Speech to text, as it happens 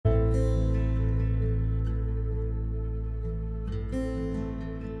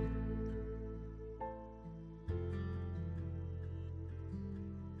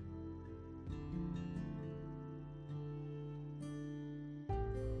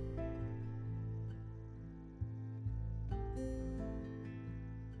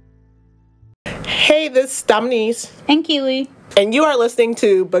Hey, this is Dominique. And Keely. And you are listening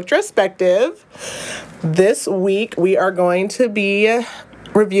to Booktrospective. This week we are going to be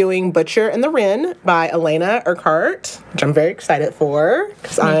reviewing Butcher and the Wren by Alaina Urquhart, which I'm very excited for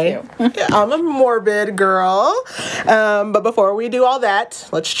because I'm a morbid girl. But before we do all that,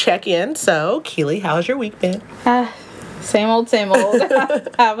 let's check in. So, Keely, how's your week been? Same old, same old.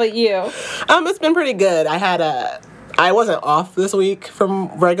 How about you? It's been pretty good. I wasn't off this week from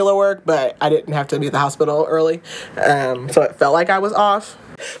regular work, but I didn't have to be at the hospital early, so it felt like I was off.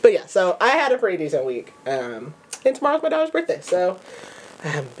 But yeah, so I had a pretty decent week. And tomorrow's my daughter's birthday, so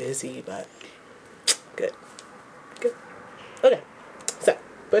I'm busy, but good. Okay, so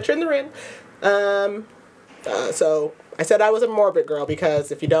Butcher and the Wren. So I said I was a morbid girl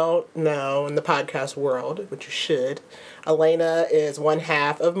because if you don't know in the podcast world, which you should, Alaina is one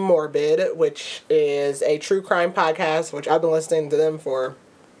half of Morbid, which is a true crime podcast, which I've been listening to them for.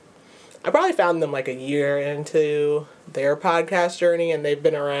 I probably found them like a year into their podcast journey, and they've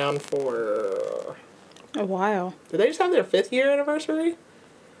been around for a while. Did they just have their 5th year anniversary?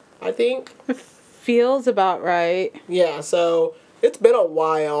 I think. It feels about right. Yeah, so it's been a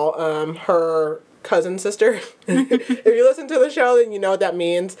while. Her cousin sister, if you listen to the show, then you know what that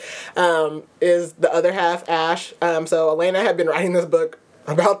means, is the other half, Ash. So Alaina had been writing this book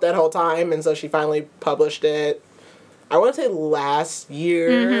about that whole time, and so she finally published it, I want to say last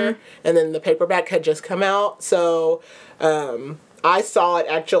year, and then the paperback had just come out, so I saw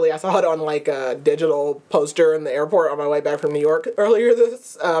it on like a digital poster in the airport on my way back from New York earlier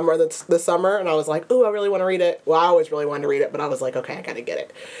this summer, and I was like, ooh, I really want to read it. Well, I always really wanted to read it, but I was like, okay, I gotta get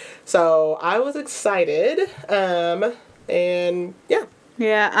it. So I was excited, and yeah.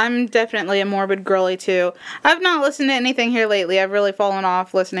 Yeah, I'm definitely a morbid girly too. I've not listened to anything here lately. I've really fallen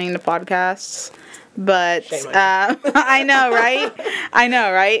off listening to podcasts, but I know, right? I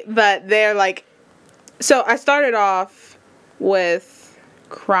know, right? But they're like, so I started off with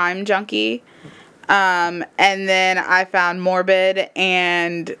Crime Junkie, and then I found Morbid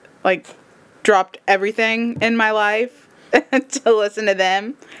and like dropped everything in my life to listen to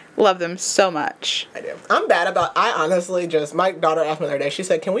them. Love them so much. I do. I honestly just, my daughter asked me the other day, she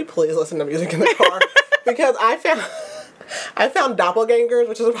said, can we please listen to music in the car? Because I found Doppelgangers,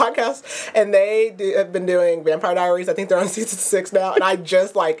 which is a podcast, and they have been doing Vampire Diaries. I think they're on season 6 now, and I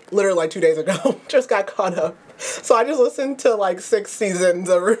just literally 2 days ago, just got caught up. So I just listened to 6 seasons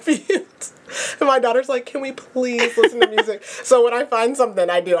of reviews. And my daughter's like, can we please listen to music? So when I find something,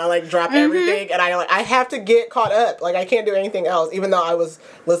 I do. I drop everything, and I have to get caught up. I can't do anything else, even though I was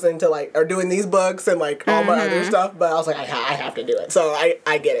listening to or doing these books and all my other stuff. But I was like, I have to do it. So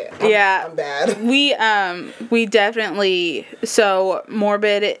I get it. I'm bad. We definitely, so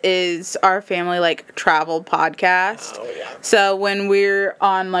Morbid is our family travel podcast. Oh yeah. So when we're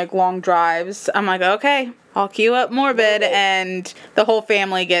on long drives, I'm like, okay, I'll queue up Morbid, and the whole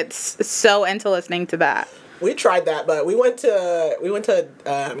family gets so into listening to that. We tried that, but we went to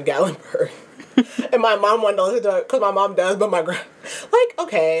Gatlinburg, and my mom wanted to listen to it because my mom does, but my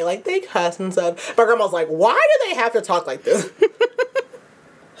they cuss and stuff. My grandma's like, why do they have to talk like this?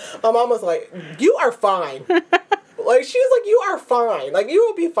 My mom was like, you are fine. She was like, you are fine. You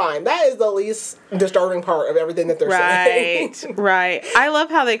will be fine. That is the least disturbing part of everything that they're saying. Right. I love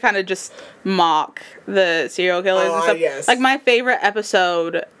how they kind of just mock the serial killers and stuff. Yes. My favorite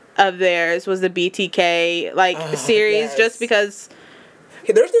episode of theirs was the BTK, series, yes. just because...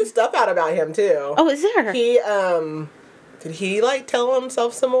 There's new stuff out about him, too. Oh, is there? He, did he, tell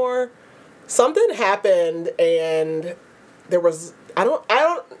himself some more? Something happened, and there was...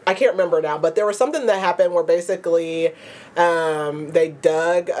 I can't remember now, but there was something that happened where basically they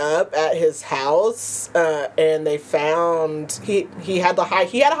dug up at his house and they found he had a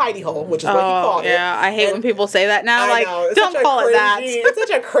hidey hole, which is what he called it. Yeah, I hate when people say that now. I know, don't call it that. It's such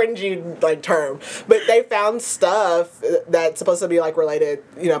a cringy term. But they found stuff that's supposed to be related,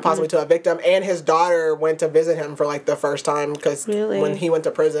 possibly to a victim, and his daughter went to visit him for the first time because when he went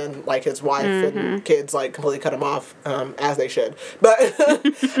to prison, his wife and kids completely cut him off, as they should. But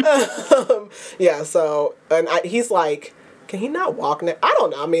yeah, so and he's like, can he not walk now? I don't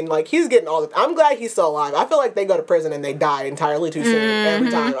know. I mean, he's getting I'm glad he's still alive. I feel like they go to prison and they die entirely too soon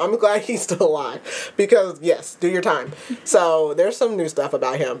every time. I'm glad he's still alive because, yes, do your time. So there's some new stuff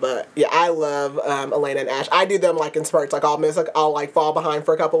about him, but yeah, I love Alaina and Ash. I do them in spurts. I'll fall behind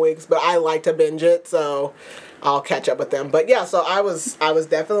for a couple weeks, but I like to binge it, so I'll catch up with them. But yeah, so I was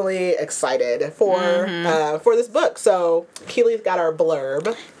definitely excited for this book. So Keely's got our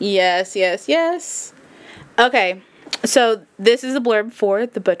blurb. Yes. Okay. So, this is a blurb for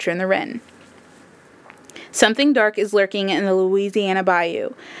The Butcher and the Wren. Something dark is lurking in the Louisiana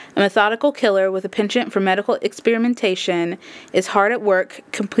bayou. A methodical killer with a penchant for medical experimentation is hard at work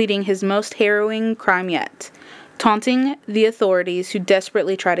completing his most harrowing crime yet, taunting the authorities who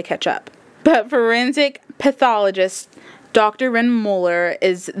desperately try to catch up. But forensic pathologist Dr. Wren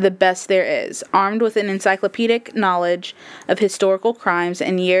is the best there is, armed with an encyclopedic knowledge of historical crimes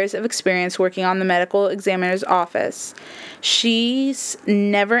and years of experience working on the medical examiner's office. She's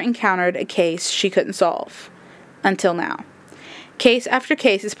never encountered a case she couldn't solve. Until now. Case after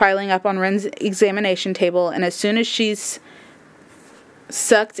case is piling up on Wren's examination table, and as soon as she's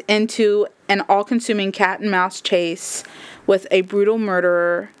sucked into an all-consuming cat-and-mouse chase with a brutal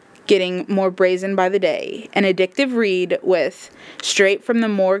murderer getting more brazen by the day. An addictive read with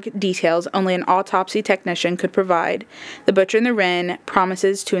straight-from-the-morgue details only an autopsy technician could provide. The Butcher and the Wren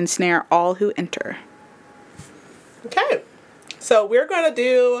promises to ensnare all who enter. Okay. So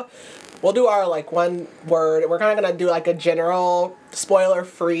we'll do our, one word. We're kind of going to do, a general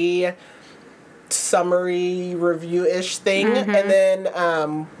spoiler-free summary review-ish thing. Mm-hmm. And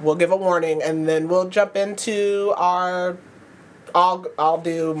then we'll give a warning. And then we'll jump into our... I'll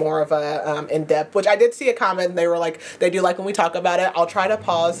do more of a in-depth, which I did see a comment, they were like, they do like when we talk about it. I'll try to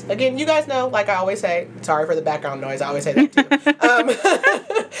pause. Again, you guys know, like I always say, sorry for the background noise, I always say that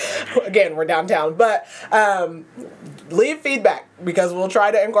too. Again, we're downtown, but leave feedback, because we'll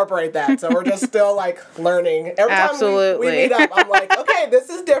try to incorporate that. So we're just still, learning. Every time we meet up, I'm like, okay, this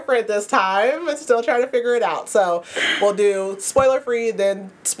is different this time. I'm still trying to figure it out. So we'll do spoiler-free, then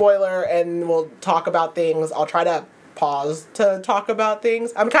spoiler, and we'll talk about things. I'll try to pause to talk about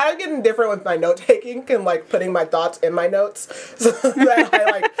things. I'm kind of getting different with my note-taking and, putting my thoughts in my notes so that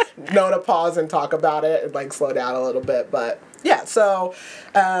I, know to pause and talk about it and, slow down a little bit. But, yeah, so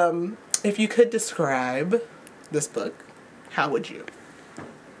if you could describe this book, how would you?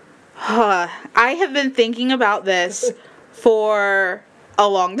 I have been thinking about this for a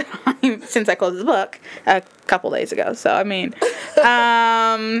long time since I closed the book a couple days ago. So,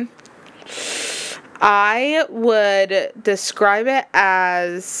 I would describe it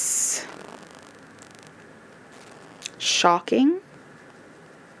as shocking.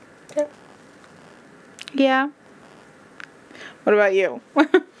 Okay. Yeah. What about you?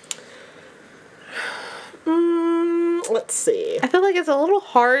 Let's see. I feel like it's a little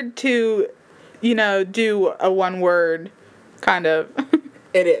hard to, do a one word kind of.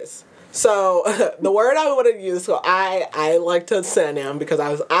 It is. So, the word I would have used, so I like to synonym, because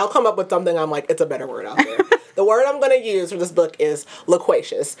I'll come up with something I'm like, it's a better word out there. The word I'm going to use for this book is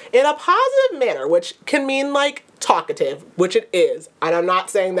loquacious, in a positive manner, which can mean, talkative, which it is. And I'm not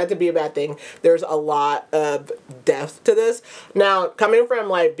saying that to be a bad thing. There's a lot of depth to this. Now, coming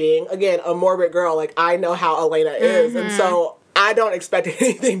from, being, again, a morbid girl, I know how Alaina is, and so I don't expect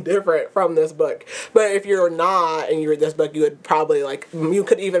anything different from this book. But if you're not, and you read this book, you would probably, you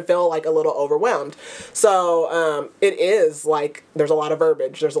could even feel, a little overwhelmed. So, it is, there's a lot of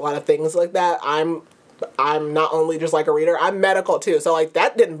verbiage. There's a lot of things like that. I'm not only just, a reader, I'm medical, too. So,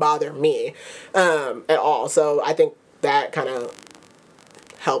 that didn't bother me at all. So, I think that kind of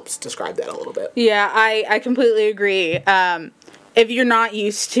helps describe that a little bit. Yeah, I completely agree. If you're not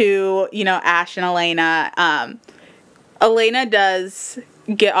used to, Ash and Alaina, Alaina does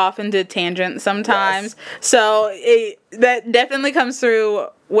get off into tangents sometimes. Yes. So that definitely comes through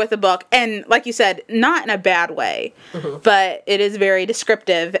with the book. And like you said, not in a bad way, but it is very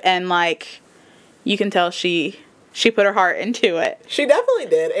descriptive, and you can tell she put her heart into it. She definitely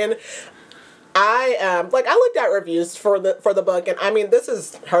did. And I looked at reviews for the book, and this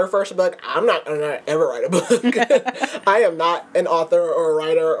is her first book. I'm not gonna ever write a book. I am not an author or a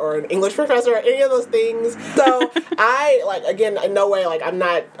writer or an English professor or any of those things. So I again, in no way, I'm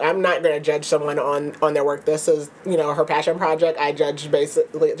not gonna judge someone on their work. This is, her passion project. I judge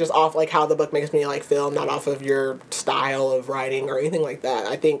basically just off how the book makes me feel, not off of your style of writing or anything like that.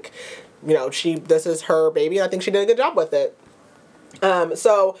 I think, this is her baby, and I think she did a good job with it.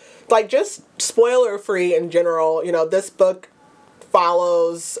 So, just spoiler-free in general, this book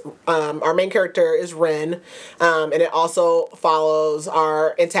follows, our main character is Wren, and it also follows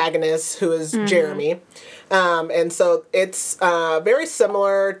our antagonist, who is Jeremy. And so it's very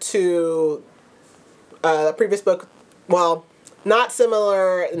similar to the previous book. Well, not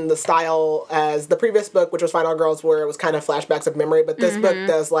similar in the style as the previous book, which was Final Girls, where it was kind of flashbacks of memory, but this book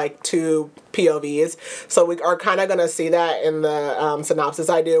does two POVs. So we are kind of going to see that in the synopsis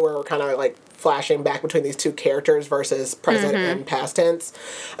I do, where we're kind of flashing back between these two characters versus present and past tense.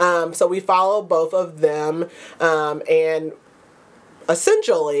 So we follow both of them, and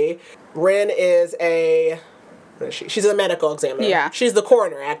essentially Wren is a what is she? She's a medical examiner. Yeah. She's the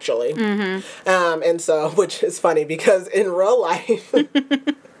coroner, actually. And so, which is funny because in real life,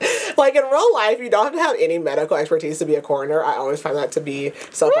 like in real life, you don't have to have any medical expertise to be a coroner. I always find that to be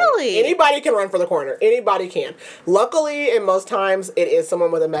so funny. Really? Anybody can run for the coroner. Anybody can. Luckily, in most times, it is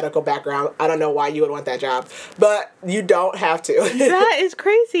someone with a medical background. I don't know why you would want that job, but you don't have to. That is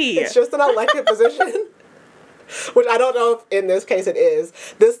crazy. It's just an elected position. Which I don't know if in this case it is.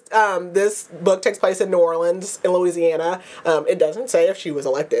 This book takes place in New Orleans, in Louisiana. It doesn't say if she was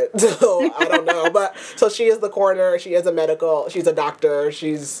elected, so I don't know. But so she is the coroner. She is she's a doctor.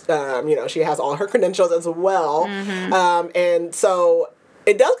 She's she has all her credentials as well. And so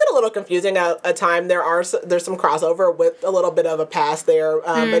it does get a little confusing at a time. There's some crossover with a little bit of a past there.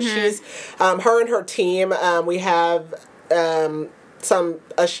 But she's her and her team. We have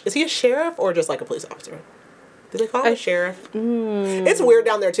is he a sheriff or just like a police officer? Do they call him a sheriff? It's weird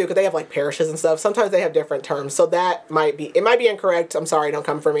down there too because they have like parishes and stuff. Sometimes they have different terms, so it might be incorrect. I'm sorry, don't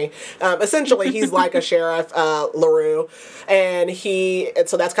come for me. Essentially, he's like a sheriff, LaRue, and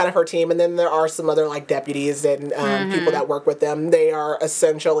so that's kind of her team. And then there are some other like deputies and people that work with them. They are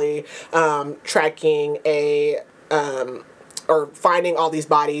essentially tracking or finding all these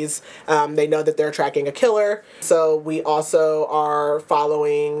bodies. They know that they're tracking a killer. So we also are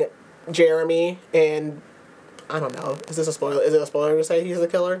following Jeremy and. I don't know. Is this a spoiler? Is it a spoiler to say he's the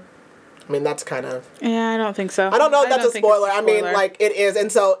killer? I mean, that's kind of... Yeah, I don't think so. I don't know if that's a spoiler. I mean, like, it is.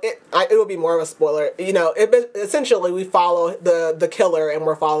 And so it would be more of a spoiler. You know, essentially, we follow the killer and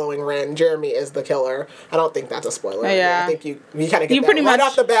we're following Wren. Jeremy is the killer. I don't think that's a spoiler. Yeah. I think you kind of get that pretty right much,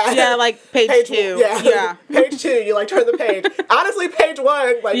 off the bat. Yeah, like page 2. Yeah. Page 2, you, like, turn the page. Honestly, page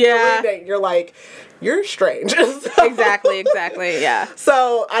 1, like, you're reading, you're like... You're strange. Exactly, yeah.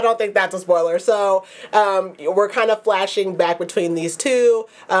 So, I don't think that's a spoiler. So, we're kind of flashing back between these two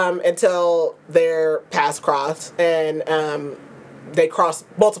until their paths cross. And they cross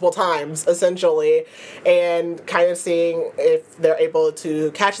multiple times, essentially. And kind of seeing if they're able to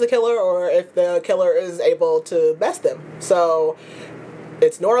catch the killer or if the killer is able to best them. So,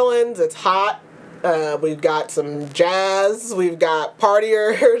 it's New Orleans. It's hot. We've got some jazz, we've got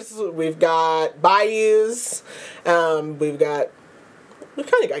partiers, we've got bayous, we've kind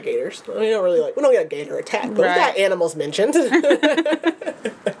of got gators. I mean, we don't get a gator attack, but we got animals mentioned.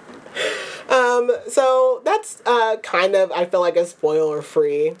 So that's kind of, I feel like, as spoiler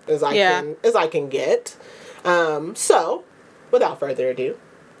free as I can get. So, without further ado,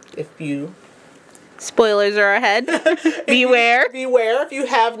 if you... Spoilers are ahead. Beware. Beware. If you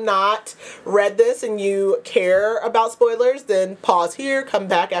have not read this and you care about spoilers, then pause here, come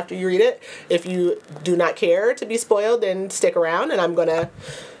back after you read it. If you do not care to be spoiled, then stick around, and I'm going to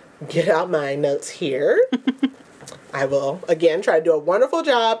get out my notes here. I will, again, try to do a wonderful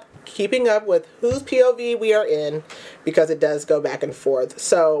job keeping up with whose POV we are in, because it does go back and forth.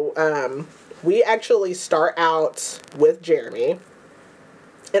 So, we actually start out with Jeremy.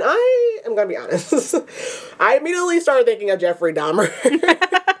 And I am going to be honest. I immediately started thinking of Jeffrey Dahmer.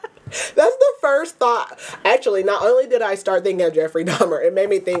 That's the first thought. Actually, not only did I start thinking of Jeffrey Dahmer, it made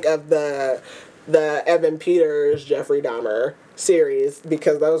me think of the Evan Peters Jeffrey Dahmer series,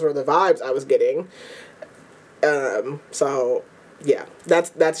 because those were the vibes I was getting. So, yeah,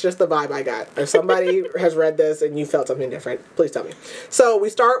 that's just the vibe I got. If somebody has read this and you felt something different, please tell me. So, we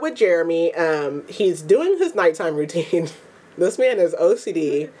start with Jeremy. He's doing his nighttime routine. This man is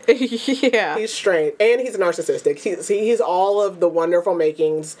OCD. Yeah. He's strange. And he's narcissistic. He's all of the wonderful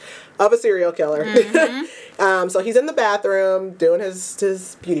makings of a serial killer. Mm-hmm. So he's in the bathroom doing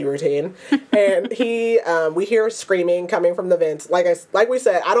his beauty routine. And we hear screaming coming from the vents. Like we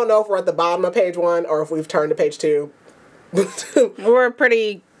said, I don't know if we're at the bottom of page 1 or if we've turned to page 2. We're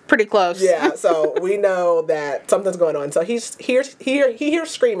pretty close. Yeah, so we know that something's going on. So he hears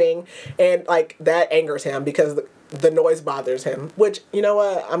screaming, and like that angers him because the noise bothers him, which, you know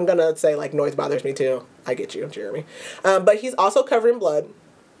what, I'm going to say, like, noise bothers me too. I get you, Jeremy. But he's also covered in blood.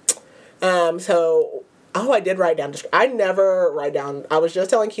 I did write down, I never write down, I was just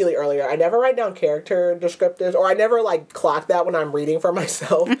telling Keely earlier, I never write down character descriptors, or I never, like, clock that when I'm reading for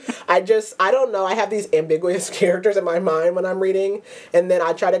myself. I don't know, I have these ambiguous characters in my mind when I'm reading, and then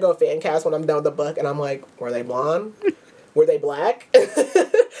I try to go fan cast when I'm done with the book, and I'm like, were they blonde? Were they black?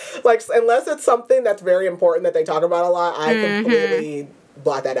 Like, unless it's something that's very important that they talk about a lot, I completely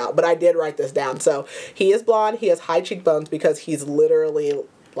blot that out. But I did write this down. So, he is blonde. He has high cheekbones because he's literally,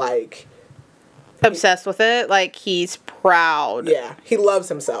 like... obsessed with it. Like, he's proud. Yeah. He loves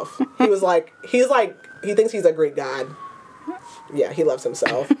himself. He thinks he's a Greek god. Yeah, he loves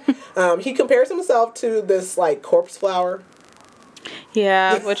himself. He compares himself to this, like, corpse flower.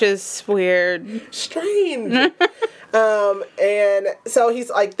 Yeah, which is weird. Strange. And so he's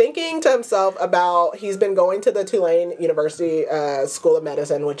like thinking to himself about, he's been going to the Tulane University School of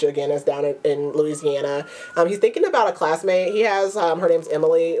Medicine, which again is down in Louisiana. He's thinking about a classmate. He has, her name's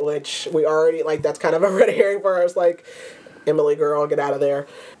Emily, which we already, like, that's kind of a red herring for us. Like, Emily girl, get out of there.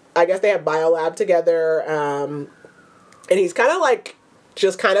 I guess they have biolab together. And he's kind of like,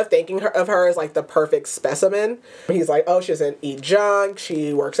 just kind of thinking of her as like the perfect specimen. He's like, oh, she doesn't eat junk,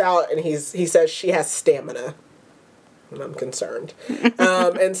 she works out, and he says she has stamina. And I'm concerned.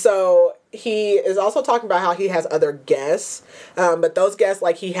 And so he is also talking about how he has other guests, but those guests,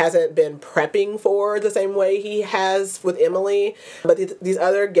 like, he hasn't been prepping for the same way he has with Emily. But these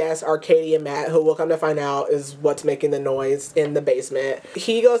other guests are Katie and Matt, who we'll come to find out is what's making the noise in the basement.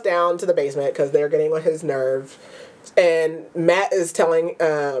 He goes down to the basement because they're getting on his nerve. And Matt is telling,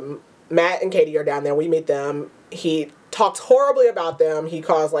 Matt and Katie are down there. We meet them. He talks horribly about them. He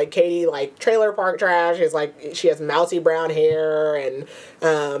calls, like, Katie, like, trailer park trash. He's like, she has mousy brown hair.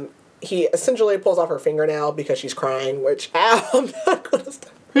 And he essentially pulls off her fingernail because she's crying, which, I'm not going to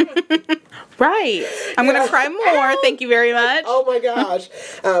stop. Right. I'm going to cry more. Thank you very much. Oh, my gosh.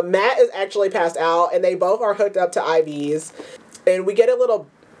 Matt is actually passed out, and they both are hooked up to IVs. And we get a little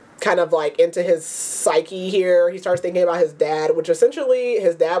kind of like into his psyche here. He starts thinking about his dad, which essentially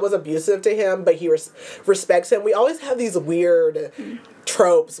his dad was abusive to him, but he respects him. We always have these weird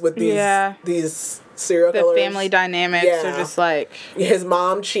tropes with these serial killers. The family dynamics are just like, his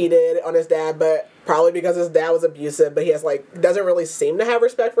mom cheated on his dad, but probably because his dad was abusive, but he has like, doesn't really seem to have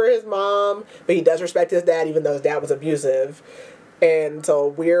respect for his mom, but he does respect his dad even though his dad was abusive. And so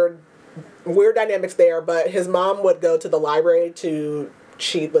weird dynamics there, but his mom would go to the library to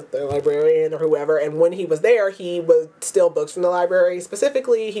cheat with the librarian or whoever, and when he was there, he would steal books from the library.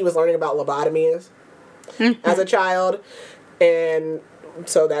 Specifically, he was learning about lobotomies as a child, and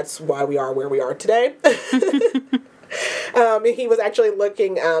so that's why we are where we are today. He was actually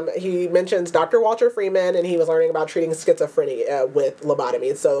looking, he mentions Dr. Walter Freeman, and he was learning about treating schizophrenia with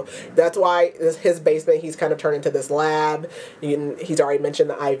lobotomies. So that's why his basement, he's kind of turned into this lab. He's already mentioned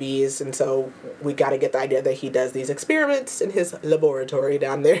the IVs, and so we got to get the idea that he does these experiments in his laboratory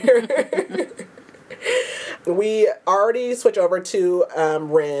down there. We already switch over to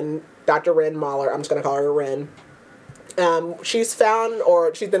Wren, Dr. Wren Mahler. I'm just going to call her Wren. She's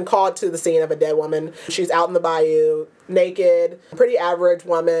been called to the scene of a dead woman. She's out in the bayou, naked, pretty average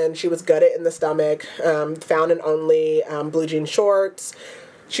woman. She was gutted in the stomach, found in only blue jean shorts.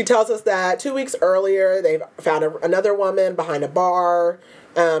 She tells us that 2 weeks earlier, they've found another woman behind a bar.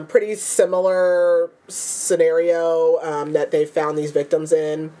 Pretty similar scenario that they found these victims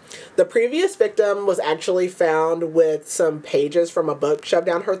in. The previous victim was actually found with some pages from a book shoved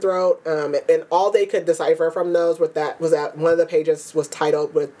down her throat, and all they could decipher from those was that one of the pages was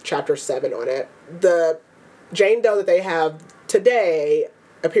titled with Chapter 7 on it. The Jane Doe that they have today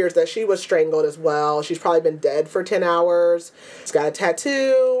appears that she was strangled as well. She's probably been dead for 10 hours. She's got a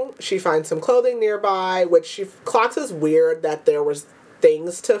tattoo. She finds some clothing nearby, which she clocks as weird that there was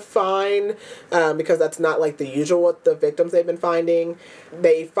things to find, because that's not like the usual with the victims they've been finding.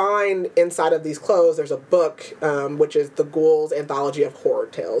 They find inside of these clothes, there's a book, which is the Ghouls Anthology of Horror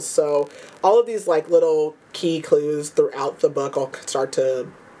Tales. So all of these like little key clues throughout the book all start to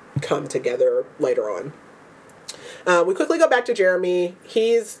come together later on. We quickly go back to Jeremy.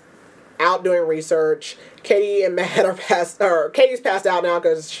 He's out doing research. Katie and Matt Katie's passed out now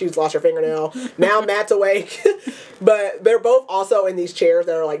because she's lost her fingernail. Now Matt's awake. But they're both also in these chairs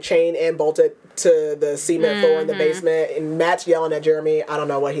that are like chained and bolted to the cement floor in the basement. And Matt's yelling at Jeremy. I don't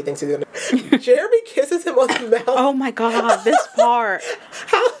know what he thinks he's going to do. Jeremy kisses him on the mouth. Oh my God, this part.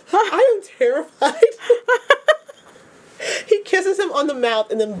 I am terrified. He kisses him on the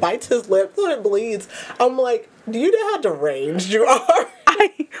mouth and then bites his lip so it bleeds. I'm like, do you know how deranged you are?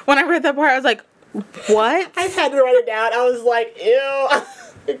 When I read that part, I was like, what? I had to write it down. I was like, ew.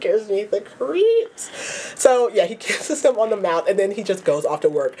 It gives me the creeps. So, yeah, he kisses him on the mouth, and then he just goes off to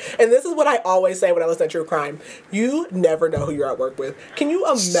work. And this is what I always say when I listen to true crime. You never know who you're at work with. Can you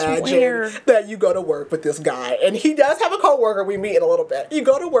imagine that you go to work with this guy? And he does have a co-worker we meet in a little bit. You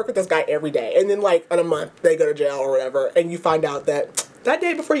go to work with this guy every day, and then, like, in a month, they go to jail or whatever, and you find out that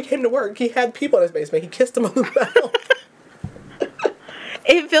day before he came to work, he had people in his basement. He kissed them on the mouth.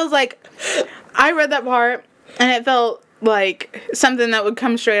 It feels like, I read that part, and it felt like something that would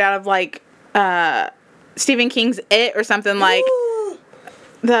come straight out of like Stephen King's It or something like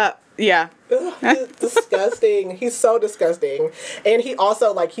that. Yeah. Ugh, he's disgusting. He's so disgusting. And he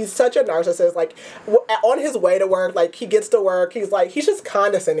also, like, he's such a narcissist. Like, on his way to work, like, he gets to work, he's just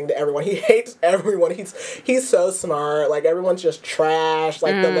condescending to everyone. He hates everyone. He's so smart. Like, everyone's just trash.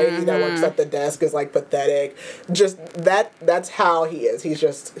 Like, the lady that works at the desk is, like, pathetic. Just, that's how he is. He's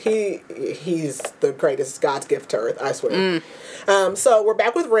just, he's the greatest God's gift to earth, I swear. So we're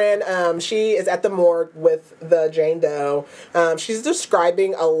back with Wren. She is at the morgue with the Jane Doe. She's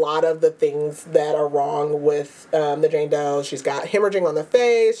describing a lot of the things that are wrong with the Jane Doe. She's got hemorrhaging on the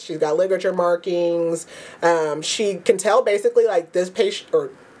face. She's got ligature markings. She can tell basically like this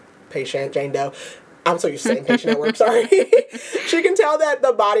patient, Jane Doe. I'm so used to saying patient at work, sorry. She can tell that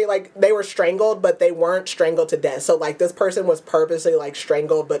the body, like, they were strangled, but they weren't strangled to death. So, like, this person was purposely, like,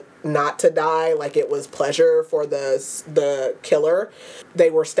 strangled, but not to die. Like, it was pleasure for the killer.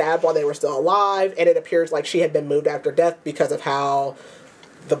 They were stabbed while they were still alive, and it appears like she had been moved after death because of how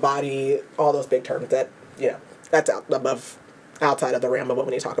the body, all those big terms that, that's outside of the realm of what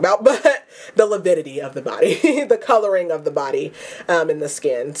we need to talk about, but the lividity of the body, the coloring of the body, and the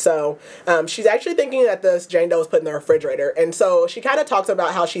skin. So, she's actually thinking that this Jane Doe was put in the refrigerator, and so she kind of talks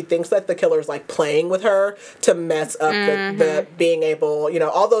about how she thinks that the killer's, like, playing with her to mess up the being able,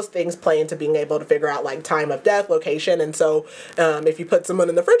 all those things play into being able to figure out, like, time of death, location, and so, if you put someone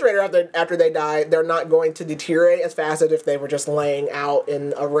in the refrigerator after they die, they're not going to deteriorate as fast as if they were just laying out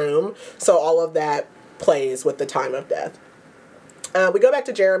in a room. So all of that plays with the time of death. We go back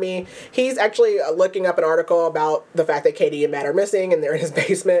to Jeremy. He's actually looking up an article about the fact that Katie and Matt are missing and they're in his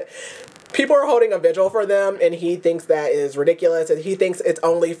basement. People are holding a vigil for them, and he thinks that is ridiculous, and he thinks it's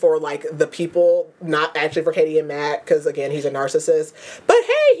only for, like, the people, not actually for Katie and Matt, because, again, he's a narcissist. But,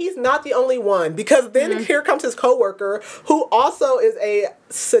 hey, he's not the only one, because then here comes his coworker, who also is a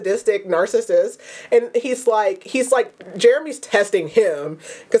sadistic narcissist, and he's like, Jeremy's testing him,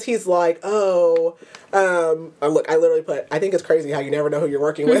 because he's like, look, I literally put, I think it's crazy how you never know who you're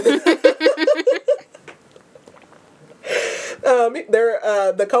working with.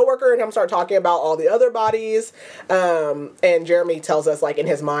 The coworker and him start talking about all the other bodies, and Jeremy tells us, like, in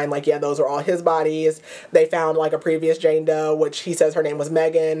his mind, like, yeah, those are all his bodies. They found, like, a previous Jane Doe, which he says her name was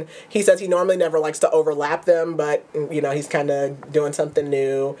Megan. He says he normally never likes to overlap them, but, he's kind of doing something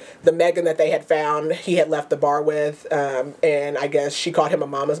new. The Megan that they had found, he had left the bar with, and I guess she called him a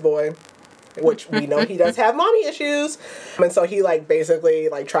mama's boy, which we know he does have mommy issues. And so he, like, basically,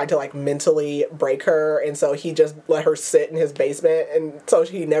 like, tried to, like, mentally break her, and so he just let her sit in his basement, and so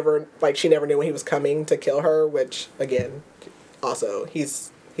she never knew when he was coming to kill her, which, again, also,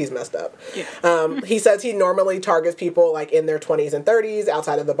 he's messed up. Yeah. He says he normally targets people, like, in their 20s and 30s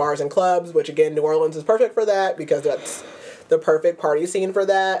outside of the bars and clubs, which, again, New Orleans is perfect for that, because that's the perfect party scene for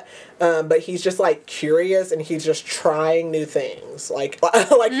that. But he's just, like, curious, and he's just trying new things. Like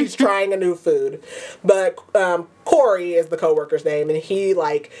he's trying a new food. But Corey is the coworker's name, and he's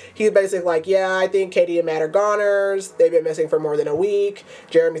basically like, yeah, I think Katie and Matt are goners. They've been missing for more than a week.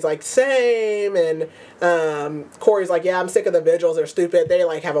 Jeremy's like, same. And Corey's like, yeah, I'm sick of the vigils. They're stupid. They,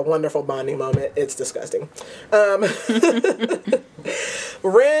 like, have a wonderful bonding moment. It's disgusting.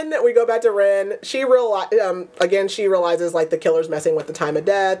 Wren, we go back to Wren. She realizes, like, the killer's messing with the time of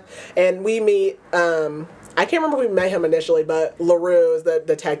death. And we meet, I can't remember if we met him initially, but LaRue is the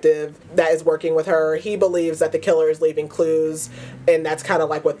detective that is working with her. He believes that the killer is leaving clues, and that's kind of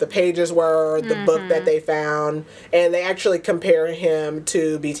like what the pages were, the book that they found. And they actually compare him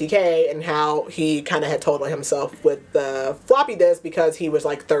to BTK and how he kind of had told on himself with the floppy disk because he was,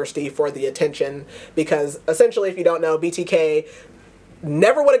 like, thirsty for the attention. Because essentially, if you don't know, BTK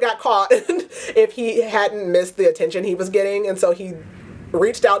never would have got caught if he hadn't missed the attention he was getting, and so he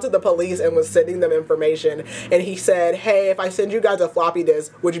reached out to the police and was sending them information, and he said, hey, if I send you guys a floppy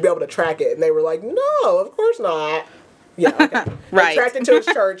disk, would you be able to track it? And they were like, no, of course not. Yeah, okay. Right. They tracked it to his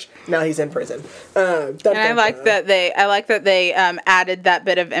church. Now he's in prison. I like that they added that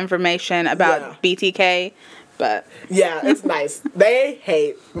bit of information about BTK. But yeah, it's nice. They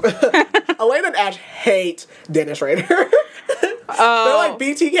hate Alaina and Ash hate Dennis Rader. They're like,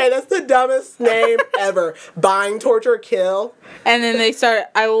 BTK, that's the dumbest name ever. Bind, torture, kill. And then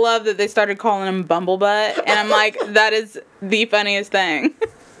I love that they started calling him Bumblebutt, and I'm like, that is the funniest thing.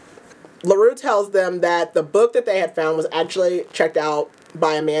 LaRue tells them that the book that they had found was actually checked out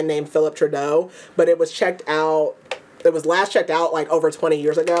by a man named Philip Trudeau, but it was last checked out, like, over 20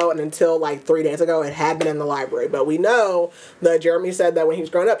 years ago, and until, like, 3 days ago, it had been in the library. But we know that Jeremy said that when he was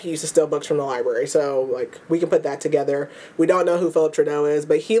growing up, he used to steal books from the library. So, like, we can put that together. We don't know who Philip Trudeau is,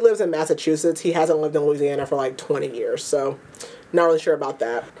 but he lives in Massachusetts. He hasn't lived in Louisiana for, like, 20 years. So, not really sure about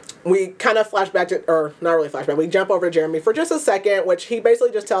that. We kind of flash back to, or not really flashback, we jump over to Jeremy for just a second, which he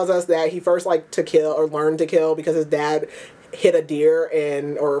basically just tells us that he first liked to kill or learned to kill because his dad hit a deer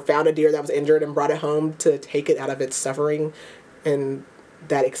or found a deer that was injured and brought it home to take it out of its suffering, and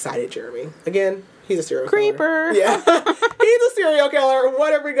that excited Jeremy. Again, he's a serial Creeper. killer. Yeah. He's a serial killer.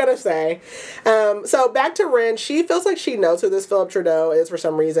 What are we going to say? So back to Wren. She feels like she knows who this Philip Trudeau is for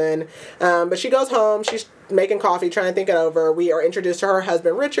some reason. But she goes home. She's making coffee, trying to think it over. We are introduced to her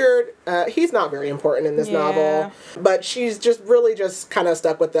husband, Richard. He's not very important in this novel. But she's just really just kind of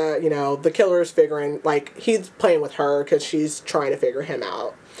stuck with the killer's figuring, like, he's playing with her because she's trying to figure him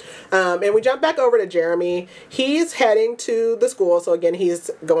out. And we jump back over to Jeremy. He's heading to the school. So again,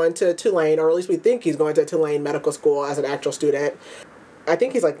 he's going to Tulane, or at least we think he's going to Tulane Medical School as an actual student. I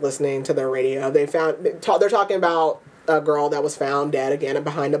think he's like listening to their radio. They're talking about a girl that was found dead again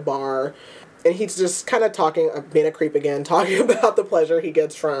behind a bar. And he's just kind of being a creep again, talking about the pleasure he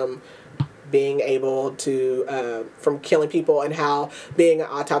gets from being able to, from killing people, and how being an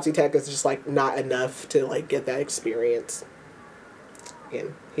autopsy tech is just like not enough to like get that experience.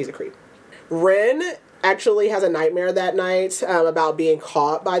 Again, he's a creep. Wren actually has a nightmare that night about being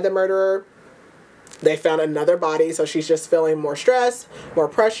caught by the murderer. They found another body, so she's just feeling more stress, more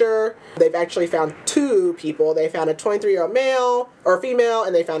pressure. They've actually found two people. They found a 23-year-old male or female,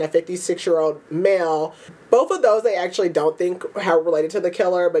 and they found a 56-year-old male. Both of those they actually don't think are related to the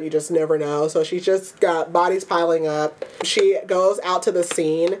killer, but you just never know. So she's just got bodies piling up. She goes out to the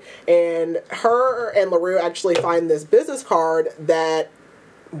scene, and her and LaRue actually find this business card that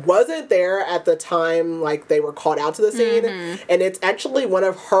wasn't there at the time, like, they were called out to the scene. Mm-hmm. And it's actually one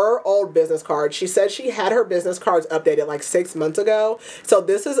of her old business cards. She said she had her business cards updated like 6 months ago. So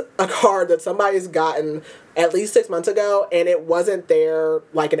this is a card that somebody's gotten at least 6 months ago, and it wasn't there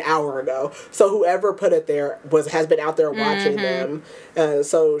like an hour ago. So whoever put it there has been out there watching them.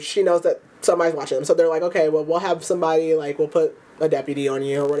 So she knows that somebody's watching them. So they're like, okay, well, we'll have somebody, like, we'll put a deputy on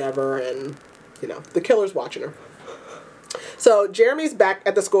you or whatever, and, the killer's watching her. So Jeremy's back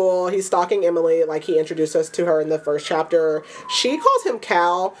at the school. He's stalking Emily, like he introduced us to her in the first chapter. She calls him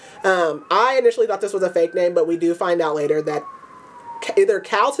Cal. I initially thought this was a fake name, but we do find out later that either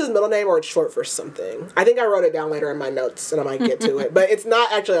Cal's his middle name or it's short for something. I think I wrote it down later in my notes, and I might get to it. But it's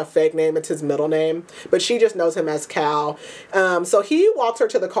not actually a fake name. It's his middle name. But she just knows him as Cal. So he walks her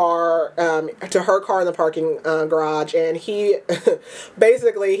to the car, to her car in the parking garage, and he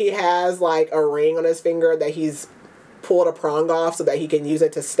basically he has like a ring on his finger that he's pulled a prong off so that he can use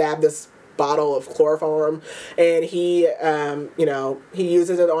it to stab this bottle of chloroform, and he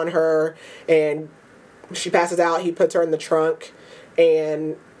uses it on her, and she passes out. He puts her in the trunk,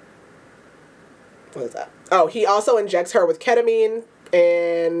 and what is that? Oh, he also injects her with ketamine,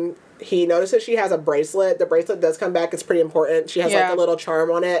 and he notices she has a bracelet. The bracelet does come back. It's pretty important. She has like a little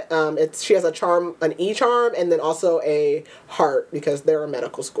charm on it. She has a charm, an E-charm, and then also a heart because they're a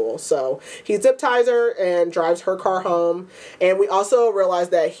medical school. So he zip ties her and drives her car home. And we also realize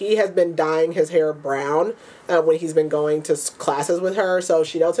that he has been dyeing his hair brown when he's been going to classes with her. So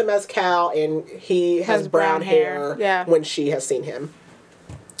she knows him as Cal, and he has brown hair when she has seen him.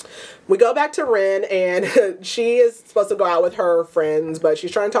 We go back to Wren, and she is supposed to go out with her friends, but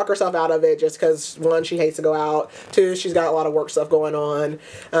she's trying to talk herself out of it just because, one, she hates to go out. Two, she's got a lot of work stuff going on.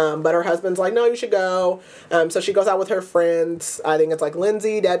 But her husband's like, no, you should go. So she goes out with her friends. I think it's like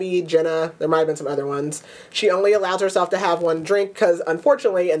Lindsay, Debbie, Jenna. There might have been some other ones. She only allows herself to have one drink because,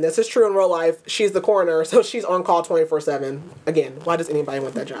 unfortunately, and this is true in real life, she's the coroner, so she's on call 24/7. Again, why does anybody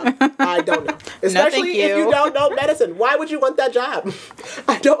want that job? I don't know. Especially if you don't know medicine. Why would you want that job?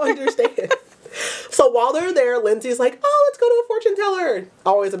 I don't understand. So while they're there, Lindsay's like, oh, let's go to a fortune teller.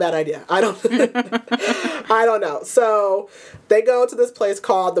 Always a bad idea. I don't know. So they go to this place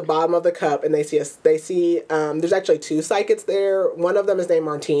called the Bottom of the Cup, and they see there's actually two psychics there. One of them is named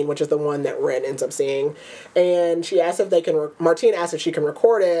Martine, which is the one that Wren ends up seeing. And she asks if they can, Martine asked if she can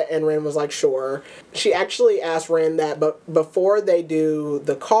record it, and Wren was like, sure. She actually asked Wren that, but before they do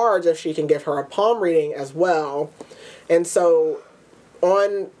the cards, if she can give her a palm reading as well. And so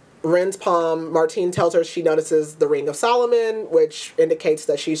on Wren's palm, Martine tells her she notices the Ring of Solomon, which indicates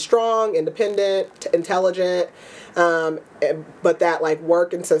that she's strong, independent, intelligent, but that like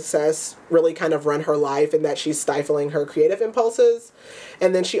work and success really kind of run her life, and that she's stifling her creative impulses.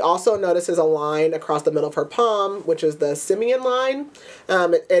 And then she also notices a line across the middle of her palm, which is the Simeon line,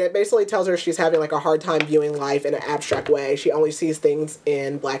 and it basically tells her she's having like a hard time viewing life in an abstract way. She only sees things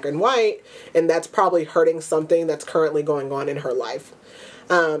in black and white, and that's probably hurting something that's currently going on in her life.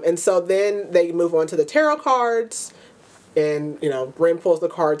 And so then they move on to the tarot cards, and, Wren pulls the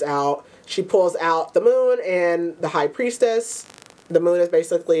cards out. She pulls out the moon and the high priestess. the moon is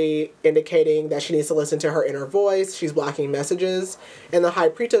basically indicating that she needs to listen to her inner voice. She's blocking messages. And the high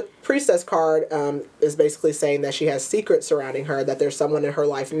priestess card is basically saying that she has secrets surrounding her, that there's someone in her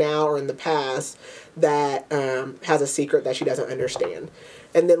life now or in the past that has a secret that she doesn't understand.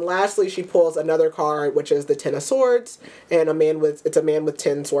 And then lastly, she pulls another card, which is the Ten of Swords, and it's a man with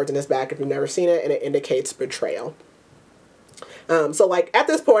 10 swords in his back if you've never seen it, and it indicates betrayal. So, like, at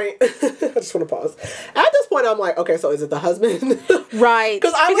this point, I just want to pause. At this point, I'm like, okay, so is it the husband? Right.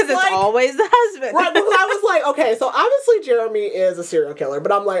 Because it's like, always the husband. Right, because I was like, okay, so obviously Jeremy is a serial killer,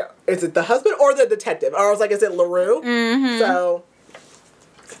 but I'm like, is it the husband or the detective? Or I was like, is it LaRue? Mm-hmm. So,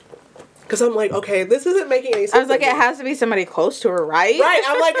 because I'm like, okay, this isn't making any sense. I was like, it has to be somebody close to her, right? Right,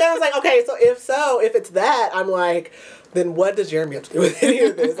 I was like, okay, so if it's that, I'm like, then what does Jeremy have to do with any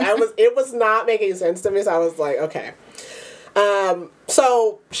of this? It was not making sense to me, so I was like, okay.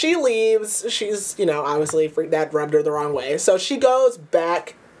 So she leaves. She's, obviously that rubbed her the wrong way. So she goes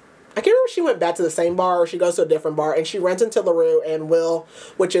back. I can't remember if she went back to the same bar or she goes to a different bar, and she runs into LaRue and Will,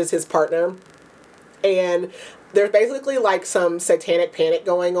 which is his partner. And there's basically like some satanic panic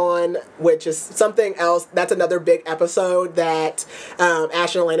going on, which is something else. That's another big episode that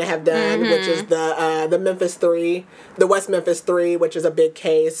Ash and Alaina have done, which is the Memphis 3, the West Memphis 3, which is a big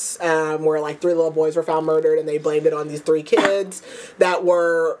case where like 3 little boys were found murdered, and they blamed it on these 3 kids that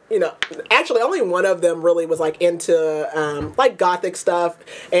were, actually only one of them really was like into like gothic stuff,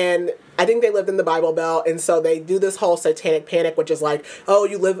 and I think they lived in the Bible Belt, and so they do this whole satanic panic, which is like, oh,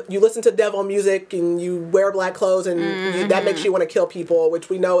 you listen to devil music and you wear black clothes, and that makes you want to kill people, which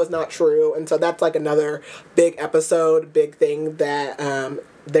we know is not true. And so that's like another big episode, big thing that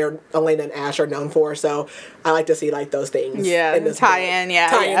Alaina and Ash are known for. So I like to see like those things. Yeah, tie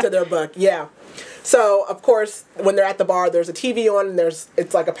into their book. Yeah. So of course, when they're at the bar, there's a TV on, and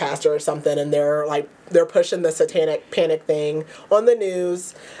it's like a pastor or something, and they're pushing the satanic panic thing on the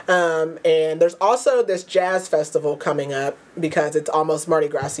news. And there's also this jazz festival coming up because it's almost Mardi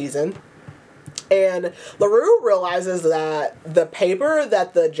Gras season. And LaRue realizes that the paper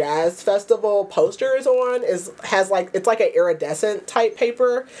that the jazz festival poster is on it's like an iridescent type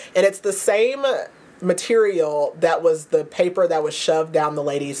paper, and it's the same material that was the paper that was shoved down the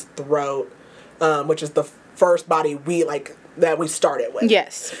lady's throat, which is the first body that we started with.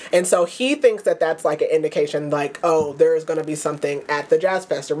 Yes. And so he thinks that that's like an indication, like, oh, there's going to be something at the jazz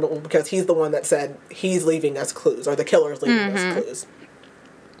festival, because he's the one that said he's leaving us clues, or the killer's leaving us clues.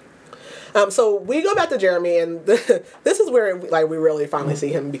 So we go back to Jeremy, and this is where we really finally see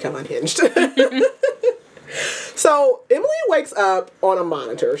him become unhinged. So Emily wakes up on a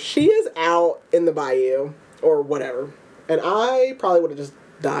monitor. She is out in the bayou or whatever, and I probably would have just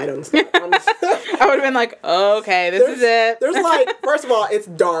died on the spot. I would have been like, okay, this is it. There's like, first of all, it's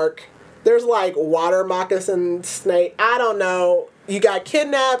dark. There's like water moccasin snake. I don't know. You got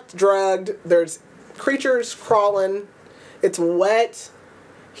kidnapped, drugged. There's creatures crawling. It's wet.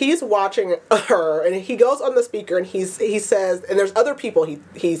 He's watching her, and he goes on the speaker, and he says, and there's other people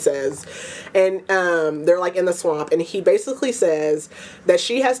he says, and they're like in the swamp, and he basically says that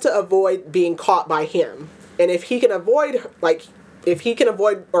she has to avoid being caught by him, and if she can avoid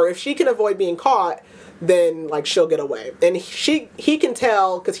being caught, then like she'll get away. And he can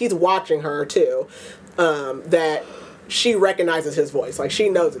tell, because he's watching her too, that she recognizes his voice, like she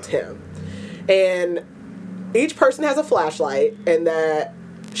knows it's him. And each person has a flashlight, and that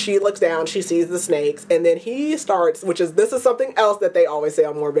she looks down, she sees the snakes, and then he starts, this is something else that they always say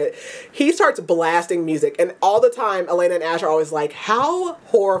on Morbid, he starts blasting music, and all the time, Alaina and Ash are always like, how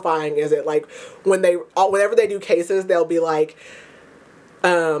horrifying is it? Like, whenever they do cases, they'll be like,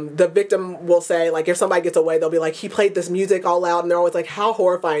 the victim will say, like, if somebody gets away, they'll be like, he played this music all loud, and they're always like, how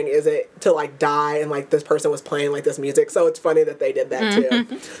horrifying is it to, like, die, and, like, this person was playing, like, this music. So it's funny that they did that,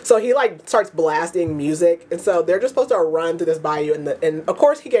 too. So he, like, starts blasting music, and so they're just supposed to run through this bayou, and of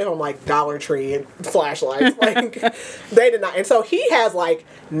course, he gave them, like, Dollar Tree and flashlights. Like, they did not. And so he has, like,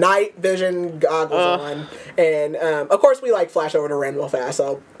 night vision goggles on, and, of course, we, like, flash over to Wren real fast,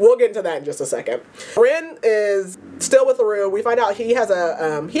 so we'll get into that in just a second. Wren is still with LaRue. We find out he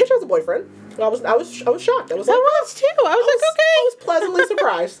actually has a boyfriend. I was shocked. I was too. I was like, okay. I was pleasantly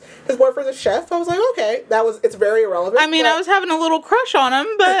surprised. His boyfriend's a chef. I was like, okay. It's very irrelevant. I mean, I was having a little crush on him,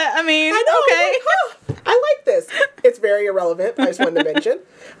 but I mean, I know, okay. I like this. It's very irrelevant. I just wanted to mention.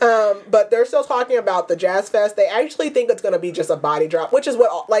 But they're still talking about the Jazz Fest. They actually think it's going to be just a body drop, which is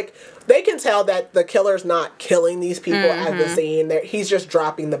what, like, they can tell that the killer's not killing these people at the scene. He's just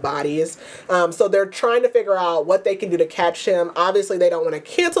dropping the bodies. So they're trying to figure out what they can do to catch him. Obviously, they don't want to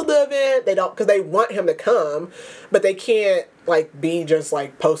cancel the event. Because they want him to come, but they can't, like, be just,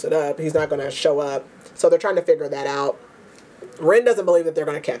 like, posted up. He's not going to show up. So they're trying to figure that out. Wren doesn't believe that they're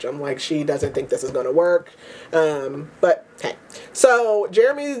going to catch him. Like, she doesn't think this is going to work. But, hey. So,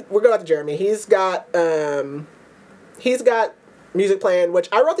 we're going to Jeremy. He's got music playing, which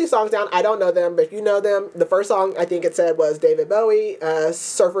I wrote these songs down. I don't know them, but if you know them, the first song I think it said was David Bowie,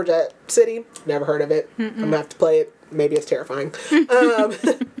 Surfer Jet City. Never heard of it. I'm going to have to play it. Maybe it's terrifying.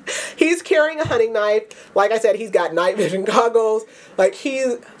 He's carrying a hunting knife. Like I said, he's got night vision goggles. Like,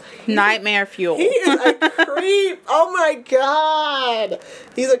 he's nightmare fuel. He is a creep. Oh my God.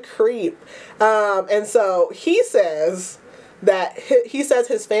 He's a creep. And so he says that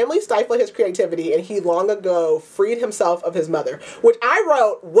his family stifled his creativity and he long ago freed himself of his mother. Which I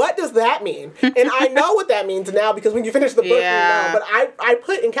wrote, what does that mean? And I know what that means now because when you finish the book, yeah. you know. But I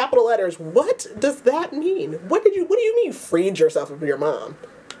put in capital letters, what does that mean? What do you mean you freed yourself of your mom?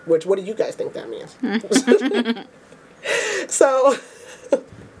 Which, what do you guys think that means? So,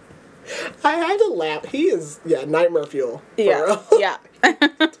 I had to laugh. He is, nightmare fuel. Yeah. Yeah.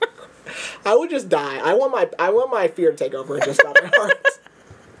 I would just die. I want my fear to take over and just stop my heart.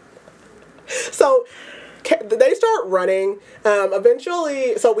 So they start running.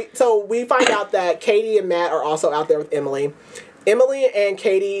 Eventually, so we find out that Katie and Matt are also out there with Emily. Emily and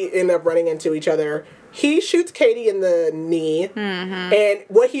Katie end up running into each other. He shoots Katie in the knee, and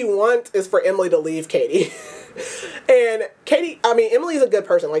what he wants is for Emily to leave Katie. And Emily's a good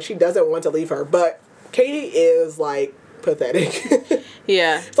person. Like, she doesn't want to leave her, but Katie is, like, pathetic.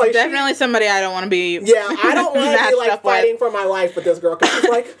 Yeah. Like, definitely somebody I don't want to be. Yeah, I don't want to be, like, fighting for my life with this girl, because she's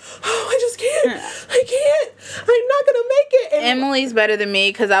like, oh, I just can't. I'm not going to make it. And Emily's better than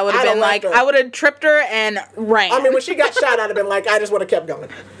me, because I would have been like, I would have tripped her and ran. I mean, when she got shot, I'd have been like, I just would have kept going.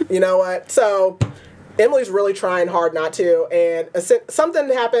 You know what? So Emily's really trying hard not to, and something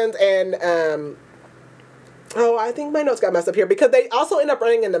happens, and I think my notes got messed up here, because they also end up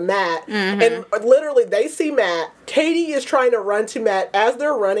running into Matt, and literally they see Matt. Katie is trying to run to Matt. As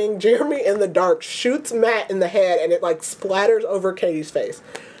they're running, Jeremy in the dark shoots Matt in the head, and it, like, splatters over Katie's face.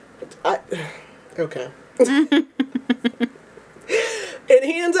 Okay. And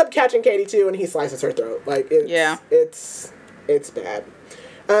he ends up catching Katie too, and he slices her throat. Like, it's bad.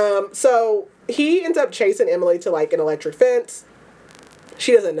 So he ends up chasing Emily to, like, an electric fence.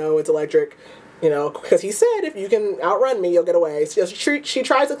 She doesn't know it's electric, you know, because he said, if you can outrun me, you'll get away. So she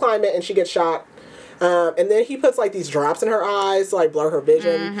tries to climb it, and she gets shot. And then he puts, like, these drops in her eyes to, like, blur her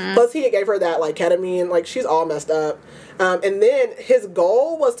vision. Plus, he gave her that, like, ketamine. Like, she's all messed up. And then his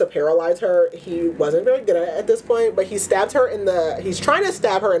goal was to paralyze her. He wasn't very good at this point, but he stabbed her he's trying to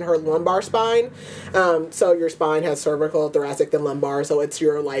stab her in her lumbar spine. So your spine has cervical, thoracic, then lumbar. So it's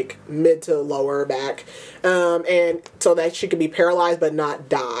your, like, mid to lower back. And so that she could be paralyzed but not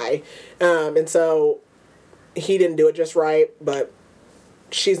die. And so he didn't do it just right, but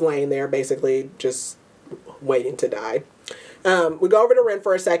she's laying there basically just waiting to die. We go over to Wren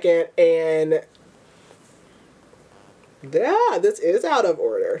for a second, and this is out of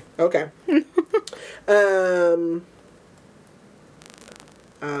order. Okay. I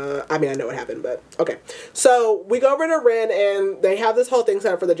mean, I know what happened, but okay. So we go over to Wren, and they have this whole thing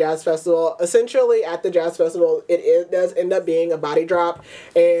set up for the jazz festival. Essentially, at the jazz festival, it does end up being a body drop,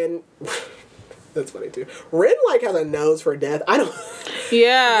 and that's funny too. Wren, like, has a nose for death. I don't.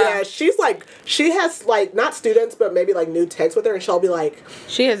 Yeah. Yeah, she's like, she has, like, not students, but maybe, like, new techs with her, and she'll be like,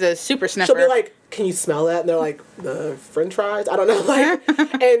 she has a super sniffer. She'll be like, can you smell that? And they're like, the French fries? I don't know. Like,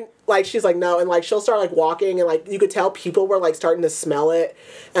 and, like, she's like, no. And, like, she'll start, like, walking, and, like, you could tell people were, like, starting to smell it.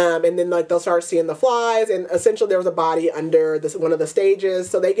 And then, like, they'll start seeing the flies. And essentially there was a body under one of the stages.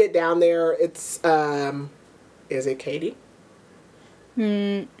 So they get down there. It's, is it Katie?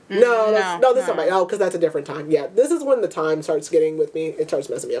 No, this is somebody. Oh, because that's a different time. Yeah, this is when the time starts getting with me. It starts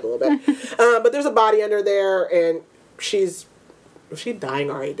messing me up a little bit. But there's a body under there, and was she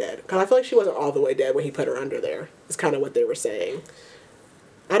dying already dead? Because I feel like she wasn't all the way dead when he put her under there. Is kind of what they were saying.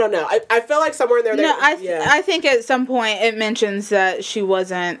 I don't know. I feel like somewhere in there. No, I think at some point it mentions that she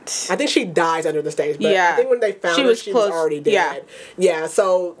wasn't. I think she dies under the stage, but I think when they found her, she was already dead. Yeah,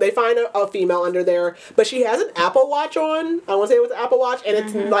 so they find a female under there, but she has an Apple Watch on. I want to say it was an Apple Watch, and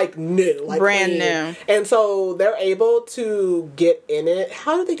it's, like, new. Like, brand new. And so they're able to get in it.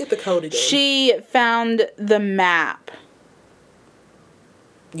 How did they get the code again? She found the map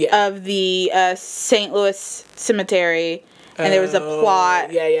of the St. Louis cemetery. And there was a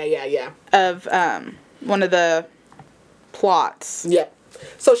plot. Of one of the plots. Yeah.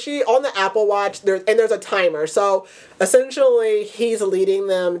 So she on the Apple Watch there's a timer. So essentially he's leading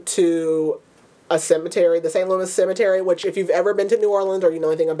them to a cemetery, the St. Louis Cemetery, which if you've ever been to New Orleans or you know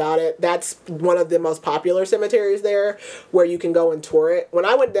anything about it, that's one of the most popular cemeteries there, where you can go and tour it. When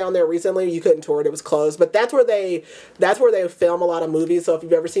I went down there recently, you couldn't tour it; it was closed. But that's where they film a lot of movies. So if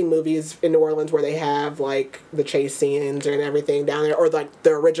you've ever seen movies in New Orleans where they have like the chase scenes and everything down there, or like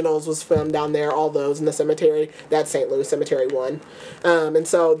the originals was filmed down there, all those in the cemetery, that's St. Louis Cemetery 1. And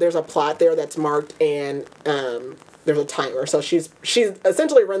so there's a plot there that's marked, and there's a timer. So she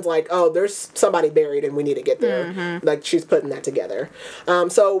essentially runs like, oh, there's somebody buried and we need to get there. Mm-hmm. Like, she's putting that together.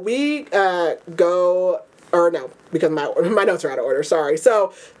 So we go, or no, because my notes are out of order, sorry.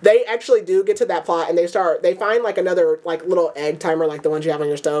 So they actually do get to that plot, and they find like another like little egg timer like the ones you have on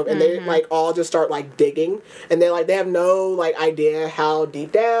your stove, and they like all just start like digging, and they have no like idea how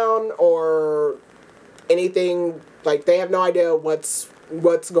deep down or anything, like they have no idea what's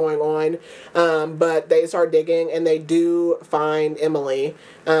going on, but they start digging, and they do find Emily,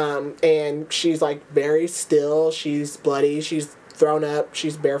 and she's like very still, she's bloody, she's thrown up,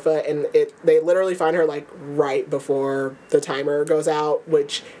 she's barefoot, and they literally find her like right before the timer goes out,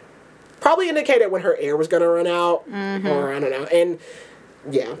 which probably indicated when her air was going to run out, or I don't know, and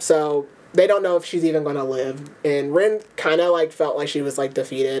yeah, so they don't know if she's even going to live, and Wren kind of like felt like she was like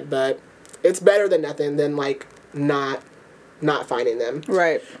defeated, but it's better than nothing than like not finding them.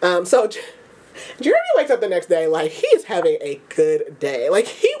 Right. So Jeremy wakes up the next day like he is having a good day. Like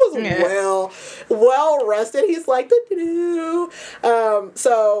he was well rested. He's like, doo-doo-doo.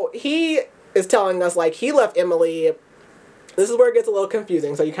 So he is telling us like he left Emily. This is where it gets a little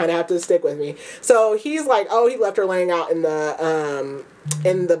confusing, so you kind of have to stick with me. So he's like, oh, he left her laying out in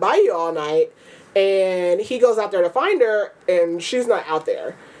the bayou all night, and he goes out there to find her, and she's not out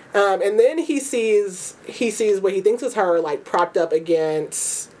there. And then he sees what he thinks is her, like, propped up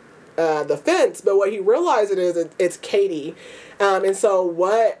against the fence, but what he realizes is it's Katie. And so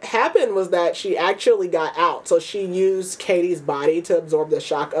what happened was that she actually got out. So she used Katie's body to absorb the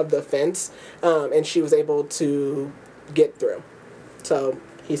shock of the fence, and she was able to get through. So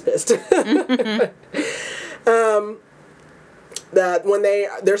he's pissed. That when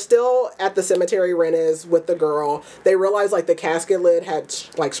they're still at the cemetery, Wren is with the girl, they realize like the casket lid had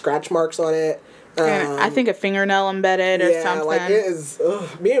like scratch marks on it. And I think a fingernail embedded or something. Yeah, like it is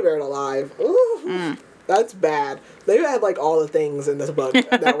being buried alive. That's bad. They had like all the things in this book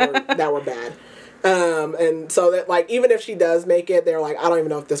that were bad. And so that like even if she does make it, they're like, I don't even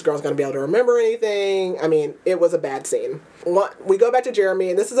know if this girl's gonna be able to remember anything. I mean, it was a bad scene. We go back to Jeremy,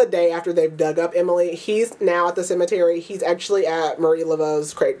 and this is a day after they've dug up Emily. He's now at the cemetery. He's actually at Marie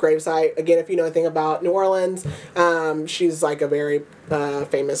Laveau's gravesite. Again, if you know anything about New Orleans, she's like a very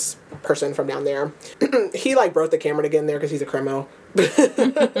famous person from down there. He like broke the camera to get in there because he's a criminal.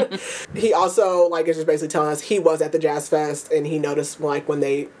 He also like is just basically telling us he was at the Jazz Fest, and he noticed like when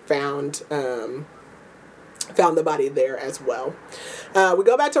they found the body there as well. We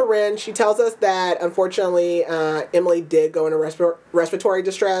go back to Wren. She tells us that unfortunately Emily did go into respiratory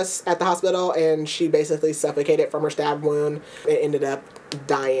distress at the hospital, and she basically suffocated from her stab wound and ended up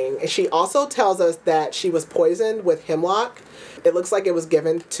dying. And she also tells us that she was poisoned with hemlock. It looks like it was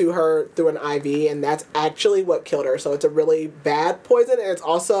given to her through an IV, and that's actually what killed her. So it's a really bad poison, and it's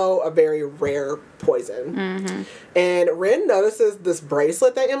also a very rare poison. Mm-hmm. And Wren notices this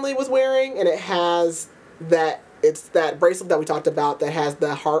bracelet that Emily was wearing, and it has it's that bracelet that we talked about that has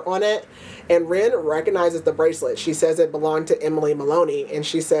the heart on it. And Wren recognizes the bracelet. She says it belonged to Emily Maloney, and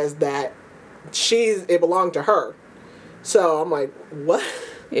she says that it belonged to her. So I'm like, what?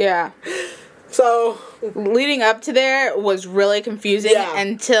 Yeah. So leading up to there was really confusing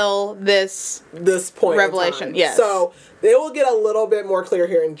until this point revelation. Yes. So it will get a little bit more clear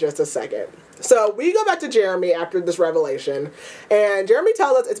here in just a second. So we go back to Jeremy after this revelation, and Jeremy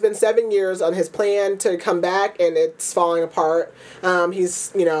tells us it's been 7 years on his plan to come back, and it's falling apart.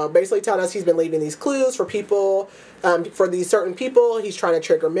 He's, basically telling us he's been leaving these clues for people, for these certain people. He's trying to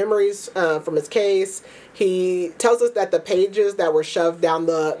trigger memories from his case. He tells us that the pages that were shoved down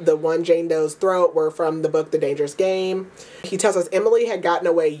the one Jane Doe's throat were from the book The Dangerous Game. He tells us Emily had gotten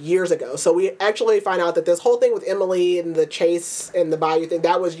away years ago. So we actually find out that this whole thing with Emily and the chase and the bayou thing,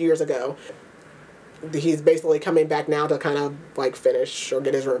 that was years ago. He's basically coming back now to kind of like finish or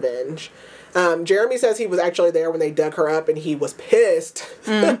get his revenge. Jeremy says he was actually there when they dug her up, and he was pissed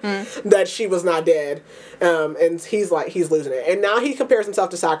that she was not dead. And he's losing it. And now he compares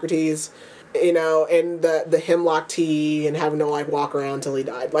himself to Socrates, and the hemlock tea and having to like walk around till he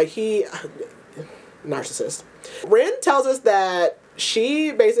died. Like narcissist. Wren tells us that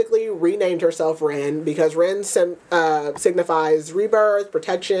she basically renamed herself Wren because Wren signifies rebirth,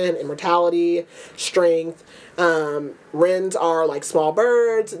 protection, immortality, strength. Wrens are like small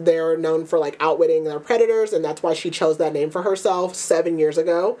birds. They're known for like outwitting their predators, and that's why she chose that name for herself 7 years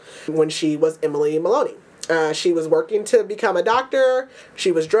ago when she was Emily Maloney. She was working to become a doctor. She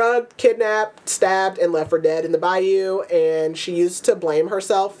was drugged, kidnapped, stabbed, and left for dead in the bayou. And she used to blame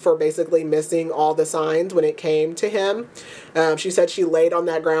herself for basically missing all the signs when it came to him. She said she laid on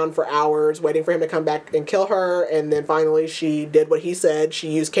that ground for hours waiting for him to come back and kill her. And then finally she did what he said.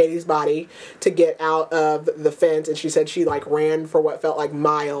 She used Katie's body to get out of the fence. And she said she like ran for what felt like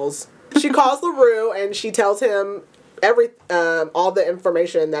miles. She calls LaRue and she tells him all the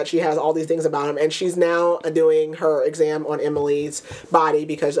information that she has, all these things about him, and she's now doing her exam on Emily's body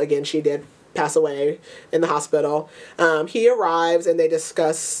because again she did pass away in the hospital. He arrives and they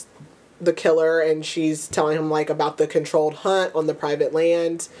discuss the killer, and she's telling him like about the controlled hunt on the private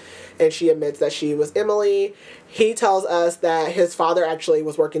land, and she admits that she was Emily. He tells us that his father actually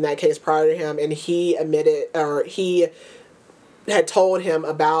was working that case prior to him, and he had told him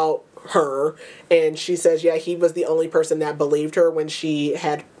about her, and she says he was the only person that believed her when she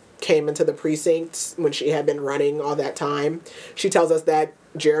had came into the precincts when she had been running all that time. She tells us that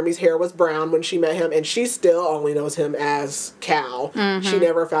Jeremy's hair was brown when she met him, and she still only knows him as Cal. Mm-hmm. She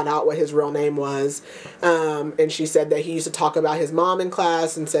never found out what his real name was. And she said that he used to talk about his mom in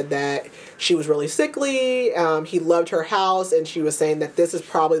class and said that she was really sickly. He loved her house, and she was saying that this is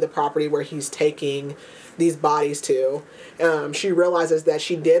probably the property where he's taking these bodies to. She realizes that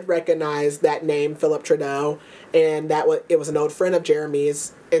she did recognize that name, Philip Trudeau, and that it was an old friend of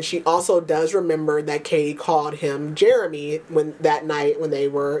Jeremy's. And she also does remember that Katie called him Jeremy that night when they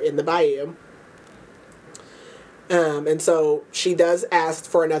were in the bayou. And so she does ask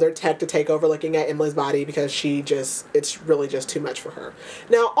for another tech to take over looking at Emily's body because it's really just too much for her.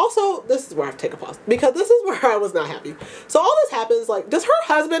 Now, also, this is where I have to take a pause because this is where I was not happy. So all this happens, like, does her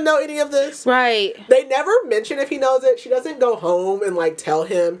husband know any of this? Right. They never mention if he knows it. She doesn't go home and, like, tell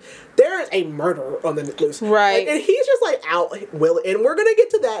him. There is a murder on the loose. Right. Like, and he's just, like, out, and we're going to get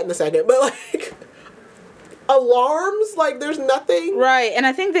to that in a second, but, like... alarms, like there's nothing. Right, and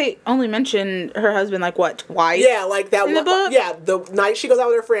I think they only mention her husband like what, twice? Yeah, like that in the book? Yeah, the night she goes out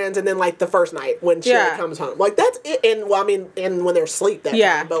with her friends, and then like the first night when she like, comes home. Like that's it. And well, I mean, and when they're asleep that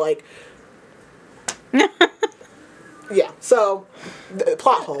time, but like yeah, so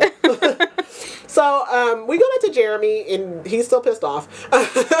plot hole. So we go back to Jeremy, and he's still pissed off.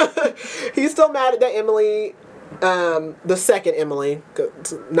 He's still mad that Emily, the second Emily,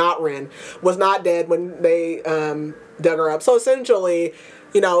 not Wren, was not dead when they dug her up. So essentially,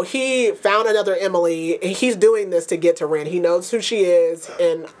 you know, he found another Emily, and he's doing this to get to Wren. He knows who she is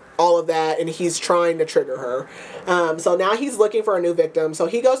and all of that, and he's trying to trigger her. So now he's looking for a new victim. So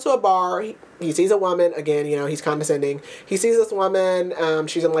he goes to a bar. He sees a woman. Again, you know, he's condescending. He sees this woman.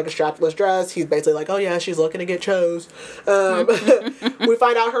 She's in like a strapless dress. He's basically like, oh yeah, she's looking to get chose. We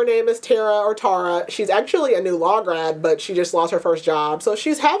find out her name is Tara. She's actually a new law grad, but she just lost her first job. So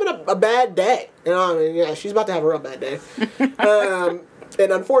she's having a bad day. You know, I mean, yeah, she's about to have a real bad day.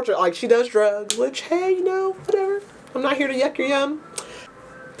 And unfortunately, like, she does drugs, which, hey, you know, whatever. I'm not here to yuck your yum.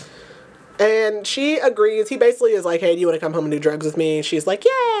 And she agrees. He basically is like, hey, do you want to come home and do drugs with me? And she's like,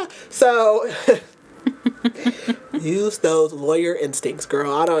 yeah. So, use those lawyer instincts,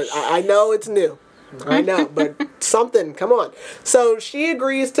 girl. I know it's new. I know, but something, come on. So she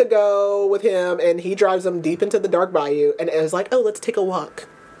agrees to go with him, and he drives them deep into the dark bayou, and is like, oh, let's take a walk.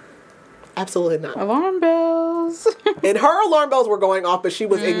 Absolutely not. Alarm bells. And her alarm bells were going off, but she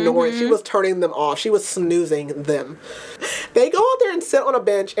was ignoring. She was turning them off. She was snoozing them. They go out there and sit on a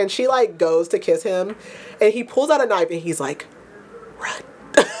bench, and she, like, goes to kiss him, and he pulls out a knife, and he's like, run.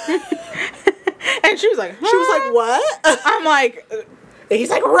 And she was like, huh? She was like, what? I'm like... And he's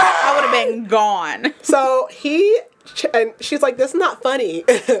like, run! I would have been gone. So and she's like, this is not funny.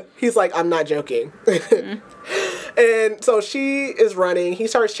 He's like, I'm not joking. And so she is running. He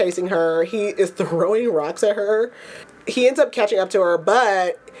starts chasing her. He is throwing rocks at her. He ends up catching up to her,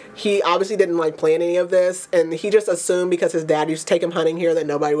 but he obviously didn't, like, plan any of this. And he just assumed because his dad used to take him hunting here that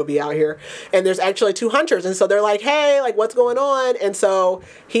nobody would be out here. And there's actually 2 hunters. And so they're like, hey, like, what's going on? And so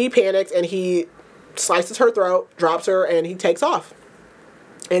he panics and he slices her throat, drops her, and he takes off.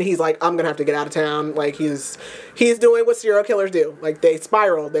 And he's like, I'm going to have to get out of town. Like, he's doing what serial killers do. Like, they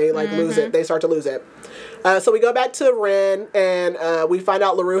spiral. They, like, lose it. They start to lose it. So we go back to Wren, and we find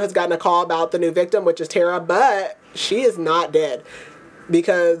out LaRue has gotten a call about the new victim, which is Tara, but she is not dead.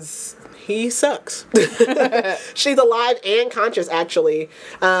 because he sucks. She's alive and conscious, actually.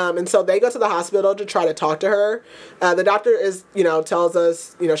 And so they go to the hospital to try to talk to her. The doctor tells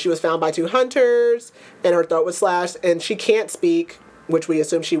us, she was found by 2 hunters and her throat was slashed and she can't speak, which we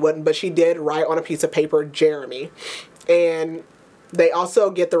assumed she wouldn't, but she did write on a piece of paper, Jeremy. And they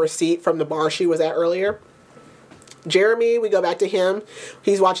also get the receipt from the bar she was at earlier. Jeremy, we go back to him.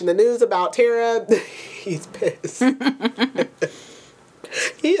 He's watching the news about Tara. He's pissed.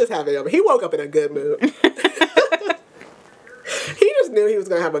 He is he woke up in a good mood. He just knew he was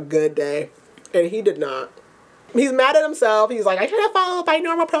going to have a good day. And he did not. He's mad at himself. He's like, I should have followed my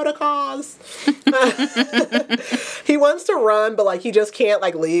normal protocols. He wants to run, but, he just can't,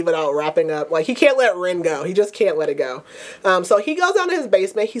 leave without wrapping up. He can't let Wren go. He just can't let it go. So he goes down to his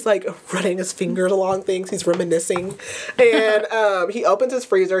basement. He's, running his fingers along things. He's reminiscing. And he opens his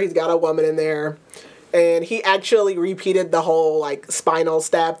freezer. He's got a woman in there. And he actually repeated the whole, spinal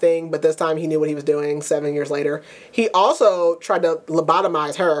stab thing, but this time he knew what he was doing 7 years later. He also tried to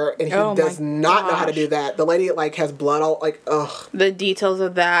lobotomize her, and he does not know how to do that. The lady, has blood all, ugh. The details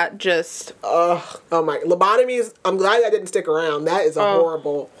of that just... Ugh. Oh, my. Lobotomies, I'm glad that didn't stick around. That is a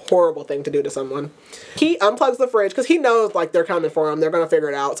horrible, horrible thing to do to someone. He unplugs the fridge, because he knows, they're coming for him. They're going to figure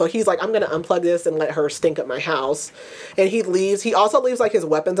it out. So he's like, I'm going to unplug this and let her stink up my house. And he leaves. He also leaves, his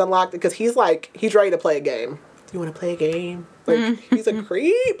weapons unlocked, because he's ready to play a game. Do you want to play a game? He's a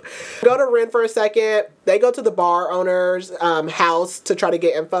creep. Go to Wren for a second. They go to the bar owner's house to try to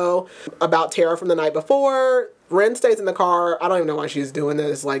get info about Tara from the night before. Wren stays in the car. I don't even know why she's doing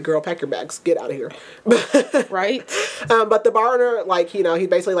this. Girl, pack your bags. Get out of here. Right. But the bar owner, he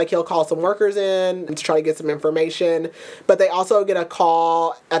basically, he'll call some workers in to try to get some information. But they also get a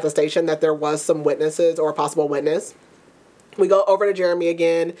call at the station that there was some witnesses or a possible witness. We go over to Jeremy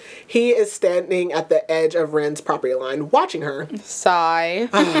again. He is standing at the edge of Wren's property line, watching her. Sigh.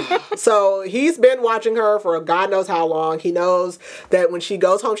 So he's been watching her for God knows how long. He knows that when she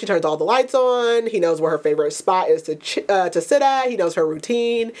goes home, she turns all the lights on. He knows where her favorite spot is to sit at. He knows her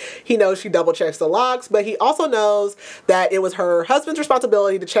routine. He knows she double checks the locks. But he also knows that it was her husband's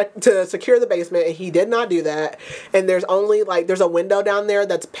responsibility to secure the basement, and he did not do that. And there's only there's a window down there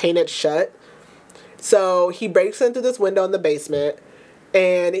that's painted shut. So he breaks into this window in the basement,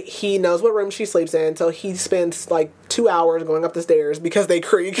 and he knows what room she sleeps in, so he spends 2 hours going up the stairs because they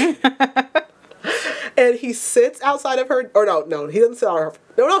creak. And he sits outside of her, or no, he doesn't sit out of her,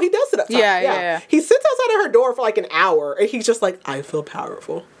 no, he does sit outside. Yeah. He sits outside of her door for an hour, and he's just I feel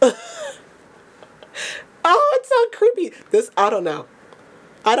powerful. Oh, it's so creepy. I don't know.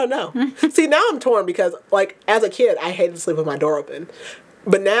 See, now I'm torn because, as a kid, I hated to sleep with my door open.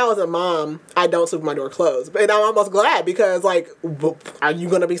 But now as a mom, I don't sleep with my door closed. And I'm almost glad because, are you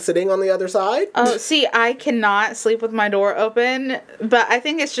going to be sitting on the other side? Oh, see, I cannot sleep with my door open, but I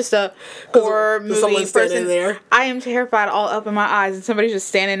think it's just a horror movie person. There. I am terrified. I'll open my eyes and somebody's just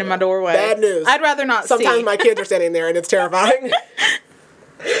standing in my doorway. Bad news. I'd rather not Sometimes my kids are standing there and it's terrifying.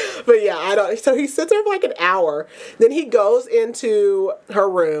 But yeah, I don't. So he sits there for an hour. Then he goes into her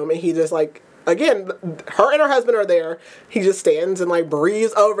room and he just again, her and her husband are there. He just stands and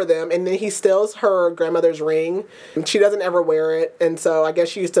breathes over them, and then he steals her grandmother's ring. She doesn't ever wear it, and so I guess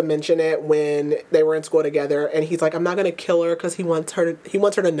she used to mention it when they were in school together. And he's like, "I'm not gonna kill her because he wants her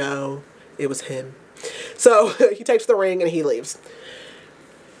to know it was him." So he takes the ring and he leaves.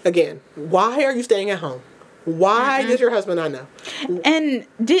 Again, why are you staying at home? Why did your husband not know? And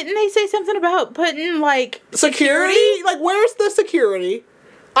didn't they say something about putting security? Where's the security?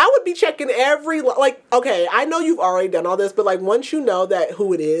 I would be checking every, okay, I know you've already done all this, but, once you know that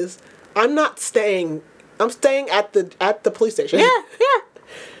who it is, I'm staying at the police station. Yeah.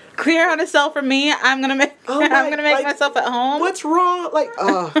 Clear on a cell for me. I'm gonna make myself at home. What's wrong?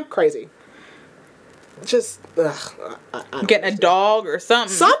 Crazy. Just, getting a dog or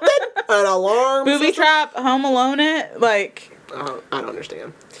something. An alarm. Booby trap, Home Alone it, I don't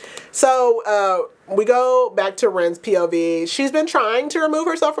understand. So, we go back to Wren's POV. She's been trying to remove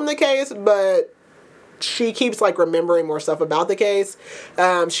herself from the case, but she keeps, remembering more stuff about the case.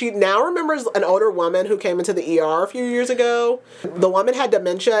 She now remembers an older woman who came into the ER a few years ago. The woman had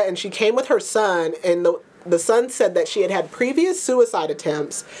dementia, and she came with her son, and the son said that she had had previous suicide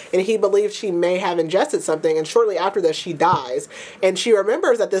attempts, and he believed she may have ingested something, and shortly after this, she dies. And she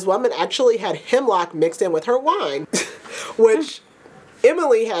remembers that this woman actually had hemlock mixed in with her wine, which...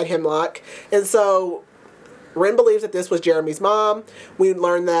 Emily had hemlock, and so Wren believes that this was Jeremy's mom. We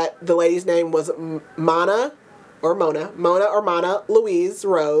learned that the lady's name was Mona Louise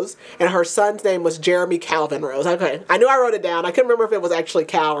Rose, and her son's name was Jeremy Calvin Rose. Okay, I knew I wrote it down. I couldn't remember if it was actually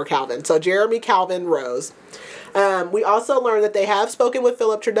Cal or Calvin. So Jeremy Calvin Rose. We also learned that they have spoken with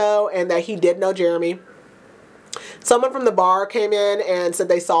Philip Trudeau and that he did know Jeremy. Someone from the bar came in and said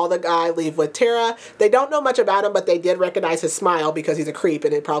they saw the guy leave with Tara. They don't know much about him, but they did recognize his smile because he's a creep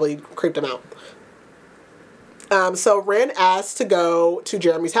and it probably creeped him out. So Wren asks to go to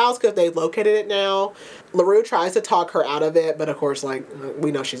Jeremy's house because they've located it now. LaRue tries to talk her out of it, but of course, like,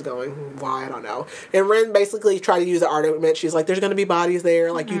 we know she's going. Why? I don't know. And Wren basically tried to use the argument. She's like, there's going to be bodies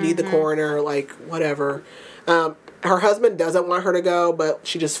there. Like, you need the coroner. Like, whatever. Her husband doesn't want her to go, but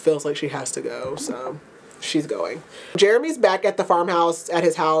she just feels like she has to go, so she's going. Jeremy's back at the farmhouse, at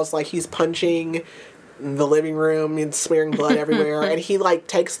his house. Like, he's punching the living room and smearing blood everywhere, and he like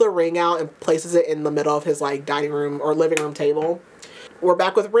takes the ring out and places it in the middle of his like dining room or living room table. We're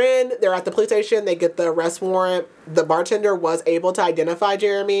back with Wren. They're at the police station. They get the arrest warrant. The bartender was able to identify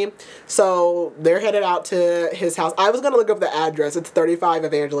Jeremy, so they're headed out to his house. I was gonna look up the address. It's 35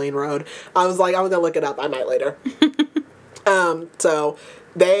 Evangeline Road. I was like, I'm gonna look it up. I might later. So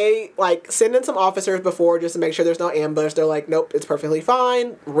they like send in some officers before just to make sure there's no ambush. They're like, nope, it's perfectly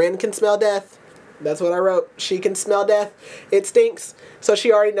fine. Wren can smell death. That's what I wrote. She can smell death. It stinks. So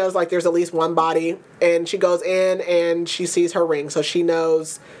she already knows, like, there's at least one body. And she goes in and she sees her ring. So she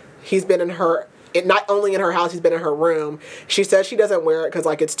knows he's been in her, not only in her house, he's been in her room. She says she doesn't wear it because,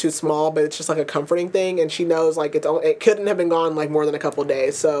 like, it's too small, but it's just, like, a comforting thing. And she knows, like, it couldn't have been gone, like, more than a couple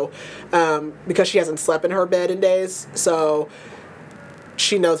days. So, because she hasn't slept in her bed in days. So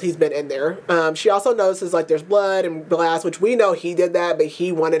she knows he's been in there. She also notices, like, there's blood and glass, which we know he did that, but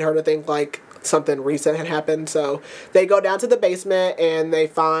he wanted her to think, like, something recent had happened. So they go down to the basement and they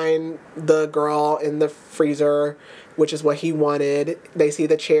find the girl in the freezer, which is what he wanted. They see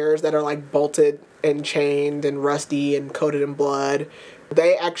the chairs that are like bolted and chained and rusty and coated in blood.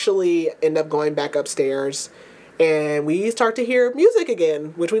 They actually end up going back upstairs and we start to hear music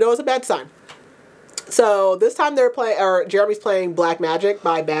again, which we know is a bad sign. So this time Jeremy's playing Black Magic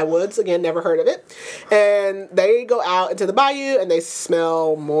by Bad Woods. Again, never heard of it. And they go out into the bayou and they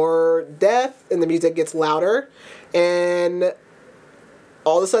smell more death and the music gets louder. And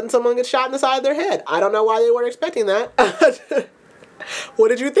all of a sudden someone gets shot in the side of their head. I don't know why they weren't expecting that. What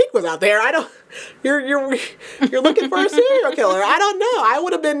did you think was out there? You're looking for a serial killer. I don't know. I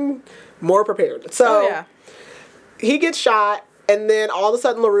would have been more prepared. So he gets shot. And then all of a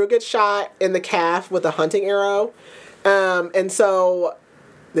sudden, LaRue gets shot in the calf with a hunting arrow. And so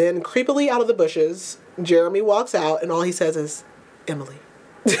then creepily out of the bushes, Jeremy walks out and all he says is, Emily.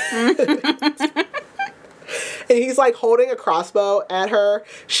 And he's like holding a crossbow at her.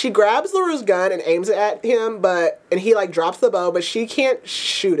 She grabs LaRue's gun and aims it at him, and he like drops the bow, but she can't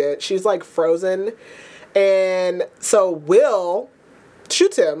shoot it. She's like frozen. And so Will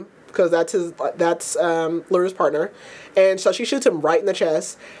shoots him because that's LaRue's partner. And so she shoots him right in the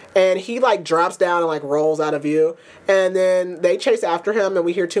chest, and he, like, drops down and, like, rolls out of view. And then they chase after him, and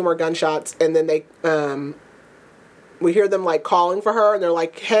we hear 2 more gunshots, and then we hear them, like, calling for her, and they're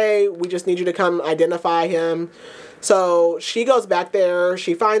like, hey, we just need you to come identify him. So she goes back there,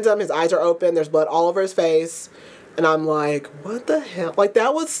 she finds him, his eyes are open, there's blood all over his face, and I'm like, what the hell? Like,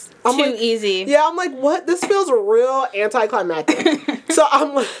 that was... I'm too like, easy. Yeah, I'm like, what? This feels real anticlimactic. So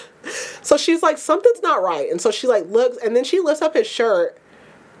I'm like... So she's like, something's not right. And so she like looks, and then she lifts up his shirt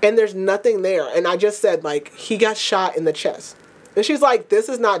and there's nothing there. And I just said, like, he got shot in the chest. And she's like, this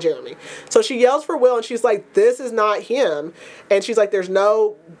is not Jeremy. So she yells for Will and she's like, this is not him. And she's like, there's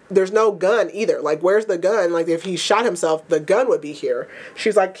no gun either. Like, where's the gun? Like, if he shot himself, the gun would be here.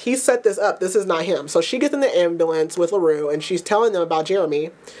 She's like, he set this up. This is not him. So she gets in the ambulance with LaRue and she's telling them about Jeremy.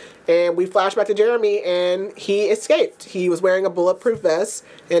 And we flash back to Jeremy, and he escaped. He was wearing a bulletproof vest,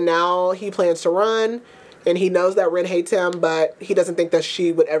 and now he plans to run, and he knows that Wren hates him, but he doesn't think that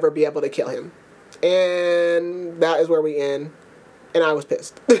she would ever be able to kill him. And that is where we end, and I was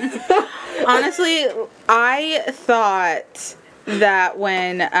pissed. Honestly, I thought that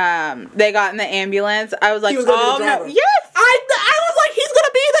when they got in the ambulance, I was like, oh, no. Yes! I was like, he's going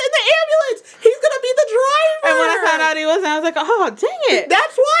to be in the ambulance! He's going to be the driver! And when I found out he wasn't, I was like, oh, dang it.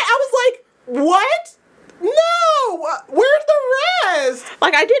 That's why I was like, what? No! Where's the rest?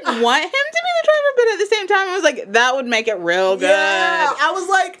 Like, I didn't want him to be the driver, but at the same time, I was like, that would make it real good. Yeah, I was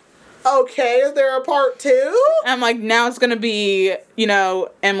like, okay, is there a part 2? I'm like, now it's going to be, you know,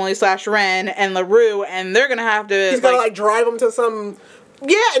 Emily/Wren and LaRue, and they're going to have to... He's going to, like, drive him to some...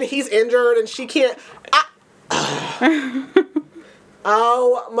 Yeah, and he's injured, and she can't...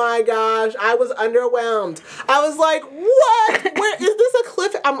 Oh my gosh, I was underwhelmed. I was like, what? Where is this a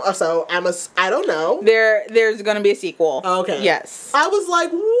cliff? I don't know. There's gonna be a sequel. Okay. Yes. I was like,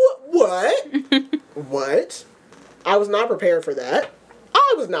 what? What? I was not prepared for that.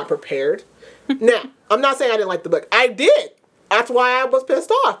 I was not prepared. Now, I'm not saying I didn't like the book. I did. That's why I was pissed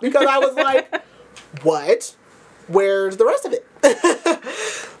off, because I was like, what? Where's the rest of it?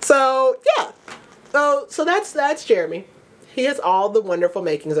 So, yeah. So that's Jeremy. He has all the wonderful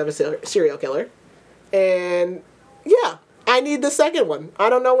makings of a serial killer. And, yeah, I need the second one. I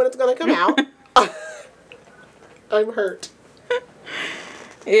don't know when it's going to come out. I'm hurt.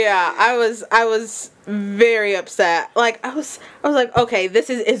 Yeah, I was very upset. Like, I was like, okay, this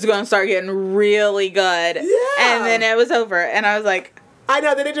is going to start getting really good. Yeah. And then it was over, and I was like, I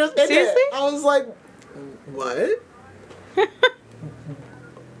know, then it just ended. Seriously? I was like, what?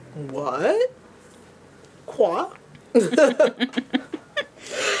 What? Quoi?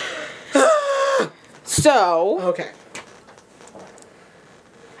 So, Okay.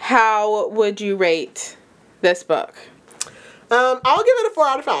 how would you rate this book? I'll give it a 4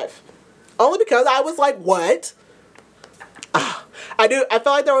 out of 5. Only because I was like, what? I felt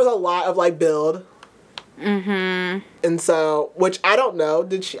like there was a lot of, like, build. Mm-hmm. And so, which I don't know.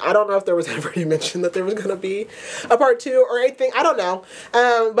 I don't know if there was ever any mention that there was going to be a part 2 or anything. I don't know.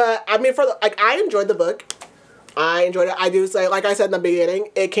 But, I mean, I enjoyed the book. I enjoyed it. I do say, like I said in the beginning,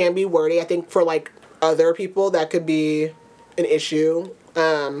 it can be wordy. I think for, like, other people, that could be an issue.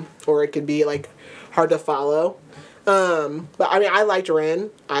 Or it could be, like, hard to follow. But I mean, I liked Wren.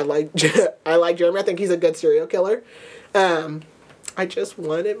 I like Jeremy. I think he's a good serial killer. I just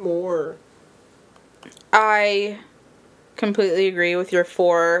wanted more. I completely agree with your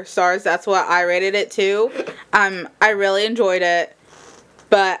 4 stars. That's what I rated it too. I really enjoyed it,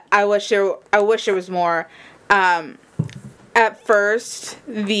 but I wish there was more. At first,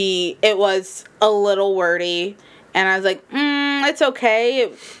 it was a little wordy, and I was like, it's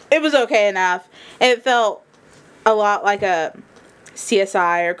okay. It was okay enough. It felt a lot like a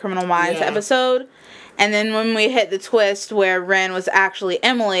CSI or Criminal Minds episode. And then when we hit the twist where Wren was actually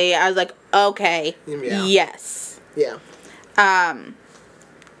Emily, I was like, okay, yes. Yeah.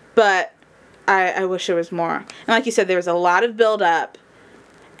 But I wish there was more. And like you said, there was a lot of build up.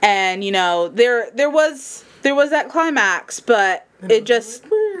 And, you know, there was that climax, but it just,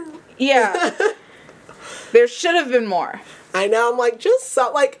 yeah. There should have been more. I know, I'm like, just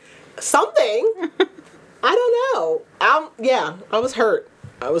something. I don't know. I was hurt.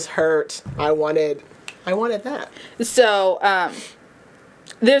 I wanted that. So,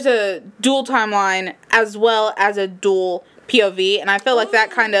 there's a dual timeline as well as a dual POV, and I feel like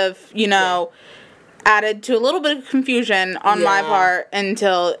that kind of, added to a little bit of confusion on my part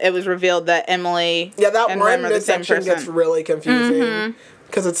until it was revealed that Emily that and Wren are the same person. Gets really confusing.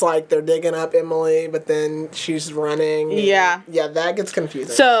 Because it's like they're digging up Emily, but then she's running. Yeah, that gets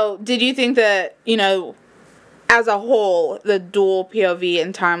confusing. So, did you think that, as a whole, the dual POV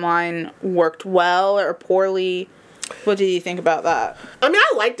and timeline worked well or poorly? What did you think about that? I mean,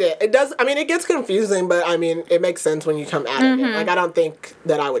 I liked it. It does. I mean, it gets confusing, but I mean, it makes sense when you come out of it. Like, I don't think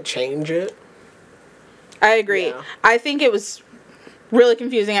that I would change it. I agree. Yeah. I think it was really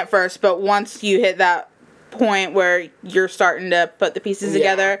confusing at first, but once you hit that point where you're starting to put the pieces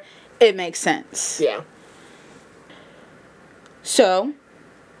together, it makes sense. Yeah. So,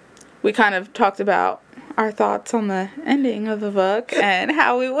 we kind of talked about our thoughts on the ending of the book and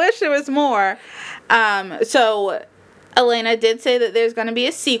how we wish there was more. So, Alaina did say that there's going to be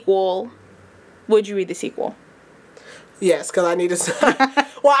a sequel. Would you read the sequel? Yes, because I need to...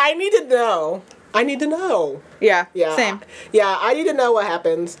 Well, I need to know. Yeah. Same. Yeah, I need to know what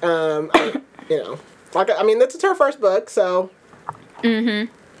happens. This is her first book, so...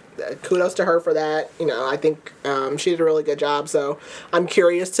 Kudos to her for that. I think she did a really good job, so I'm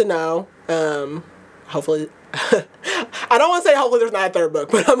curious to know. Hopefully... I don't want to say hopefully there's not a third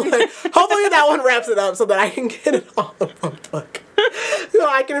book, but I'm like, hopefully that one wraps it up so that I can get it all in one book. So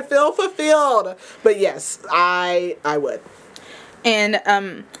I can feel fulfilled. But yes, I would.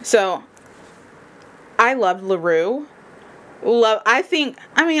 And, so, I loved LaRue.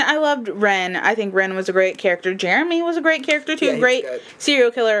 I loved Wren. I think Wren was a great character. Jeremy was a great character, too. Great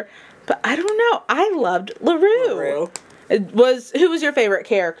serial killer. But I don't know. I loved LaRue. Who was your favorite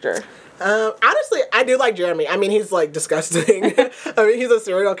character? Honestly, I do like Jeremy. I mean, he's like disgusting. I mean, he's a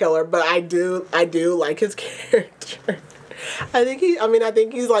serial killer, but I do like his character. I think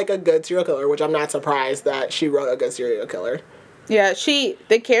he's like a good serial killer, which I'm not surprised that she wrote a good serial killer. Yeah,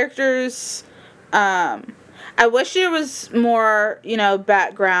 the characters, I wish there was more,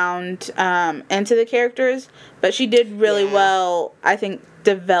 background, into the characters, but she did really well, I think,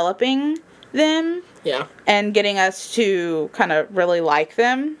 developing them. Yeah. And getting us to kind of really like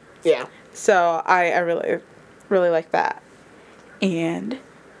them. Yeah. So I really, really like that. And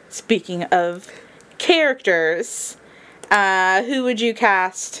speaking of characters, who would you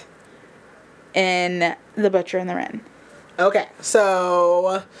cast in The Butcher and the Wren. Okay,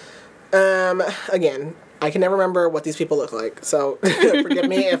 so, again, I can never remember what these people look like, so forgive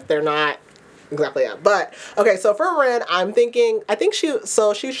me if they're not exactly that. But, okay, so for Wren, I think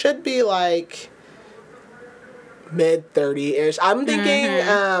she should be, like, mid-30-ish. I'm thinking,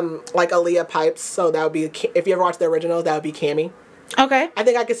 like, Aaliyah Pipes, so that would be, if you ever watched the original, that would be Cammie. Okay. I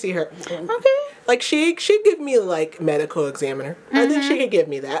think I could see her. Okay. Like, she'd give me, like, medical examiner. I think she could give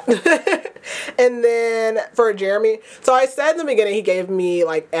me that. And then for Jeremy, so I said in the beginning he gave me,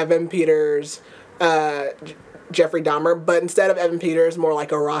 like, Evan Peters, Jeffrey Dahmer, but instead of Evan Peters, more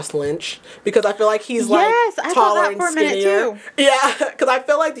like a Ross Lynch, because I feel like he's, like, I taller thought that for and a minute, skinnier. too. Yeah, because I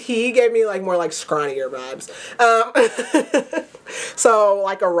feel like he gave me, like, more, like, scrawnier vibes. So,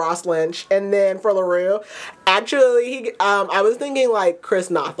 like, a Ross Lynch. And then for LaRue, actually, I was thinking, like, Chris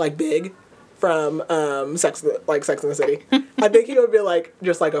Noth, like, Big from Sex and the City. I think he would be, like,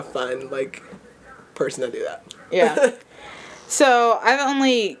 just, like, a fun, like, person to do that. Yeah. So, I've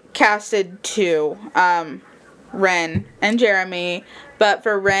only casted 2, Wren and Jeremy, but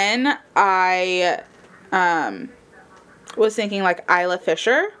for Wren, I was thinking, like, Isla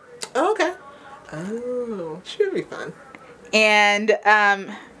Fisher. Oh, okay. Oh, should be fun. And,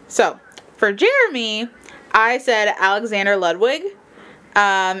 so, for Jeremy, I said Alexander Ludwig.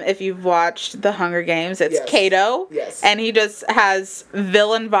 If you've watched The Hunger Games, it's Cato. Yes. And he just has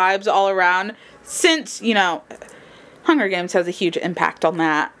villain vibes all around. Since, Hunger Games has a huge impact on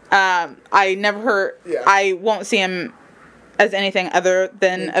that. I won't see him as anything other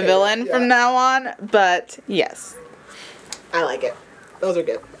than a villain from now on, but yes. I like it. Those are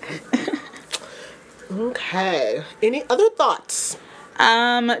good. Okay. Any other thoughts?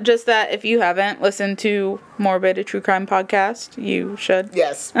 Just that if you haven't listened to Morbid, a true crime podcast, you should.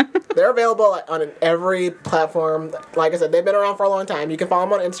 Yes. They're available on every platform. Like I said, they've been around for a long time. You can follow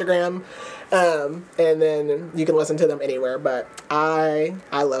them on Instagram, and then you can listen to them anywhere. But I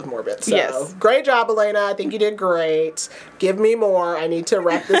love Morbid. So great job, Alaina. I think you did great. Give me more. I need to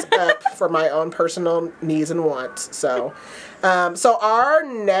wrap this up for my own personal needs and wants. So our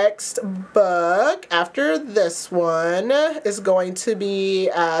next book after this one is going to be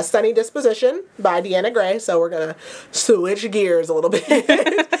Sunny Disposition by Deanna Gray. So we're going to switch gears a little bit.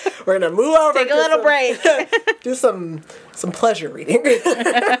 We're going to move over. Take a little break. Do some pleasure reading.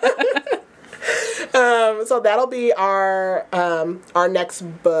 So that'll be our next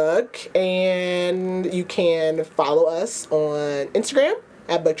book. And you can follow us on Instagram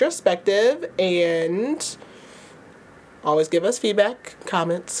at Booktrospective and always give us feedback,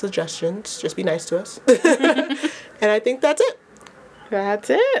 comments, suggestions. Just be nice to us. And I think that's it. That's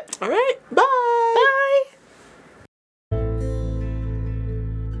it. All right. Bye. Bye.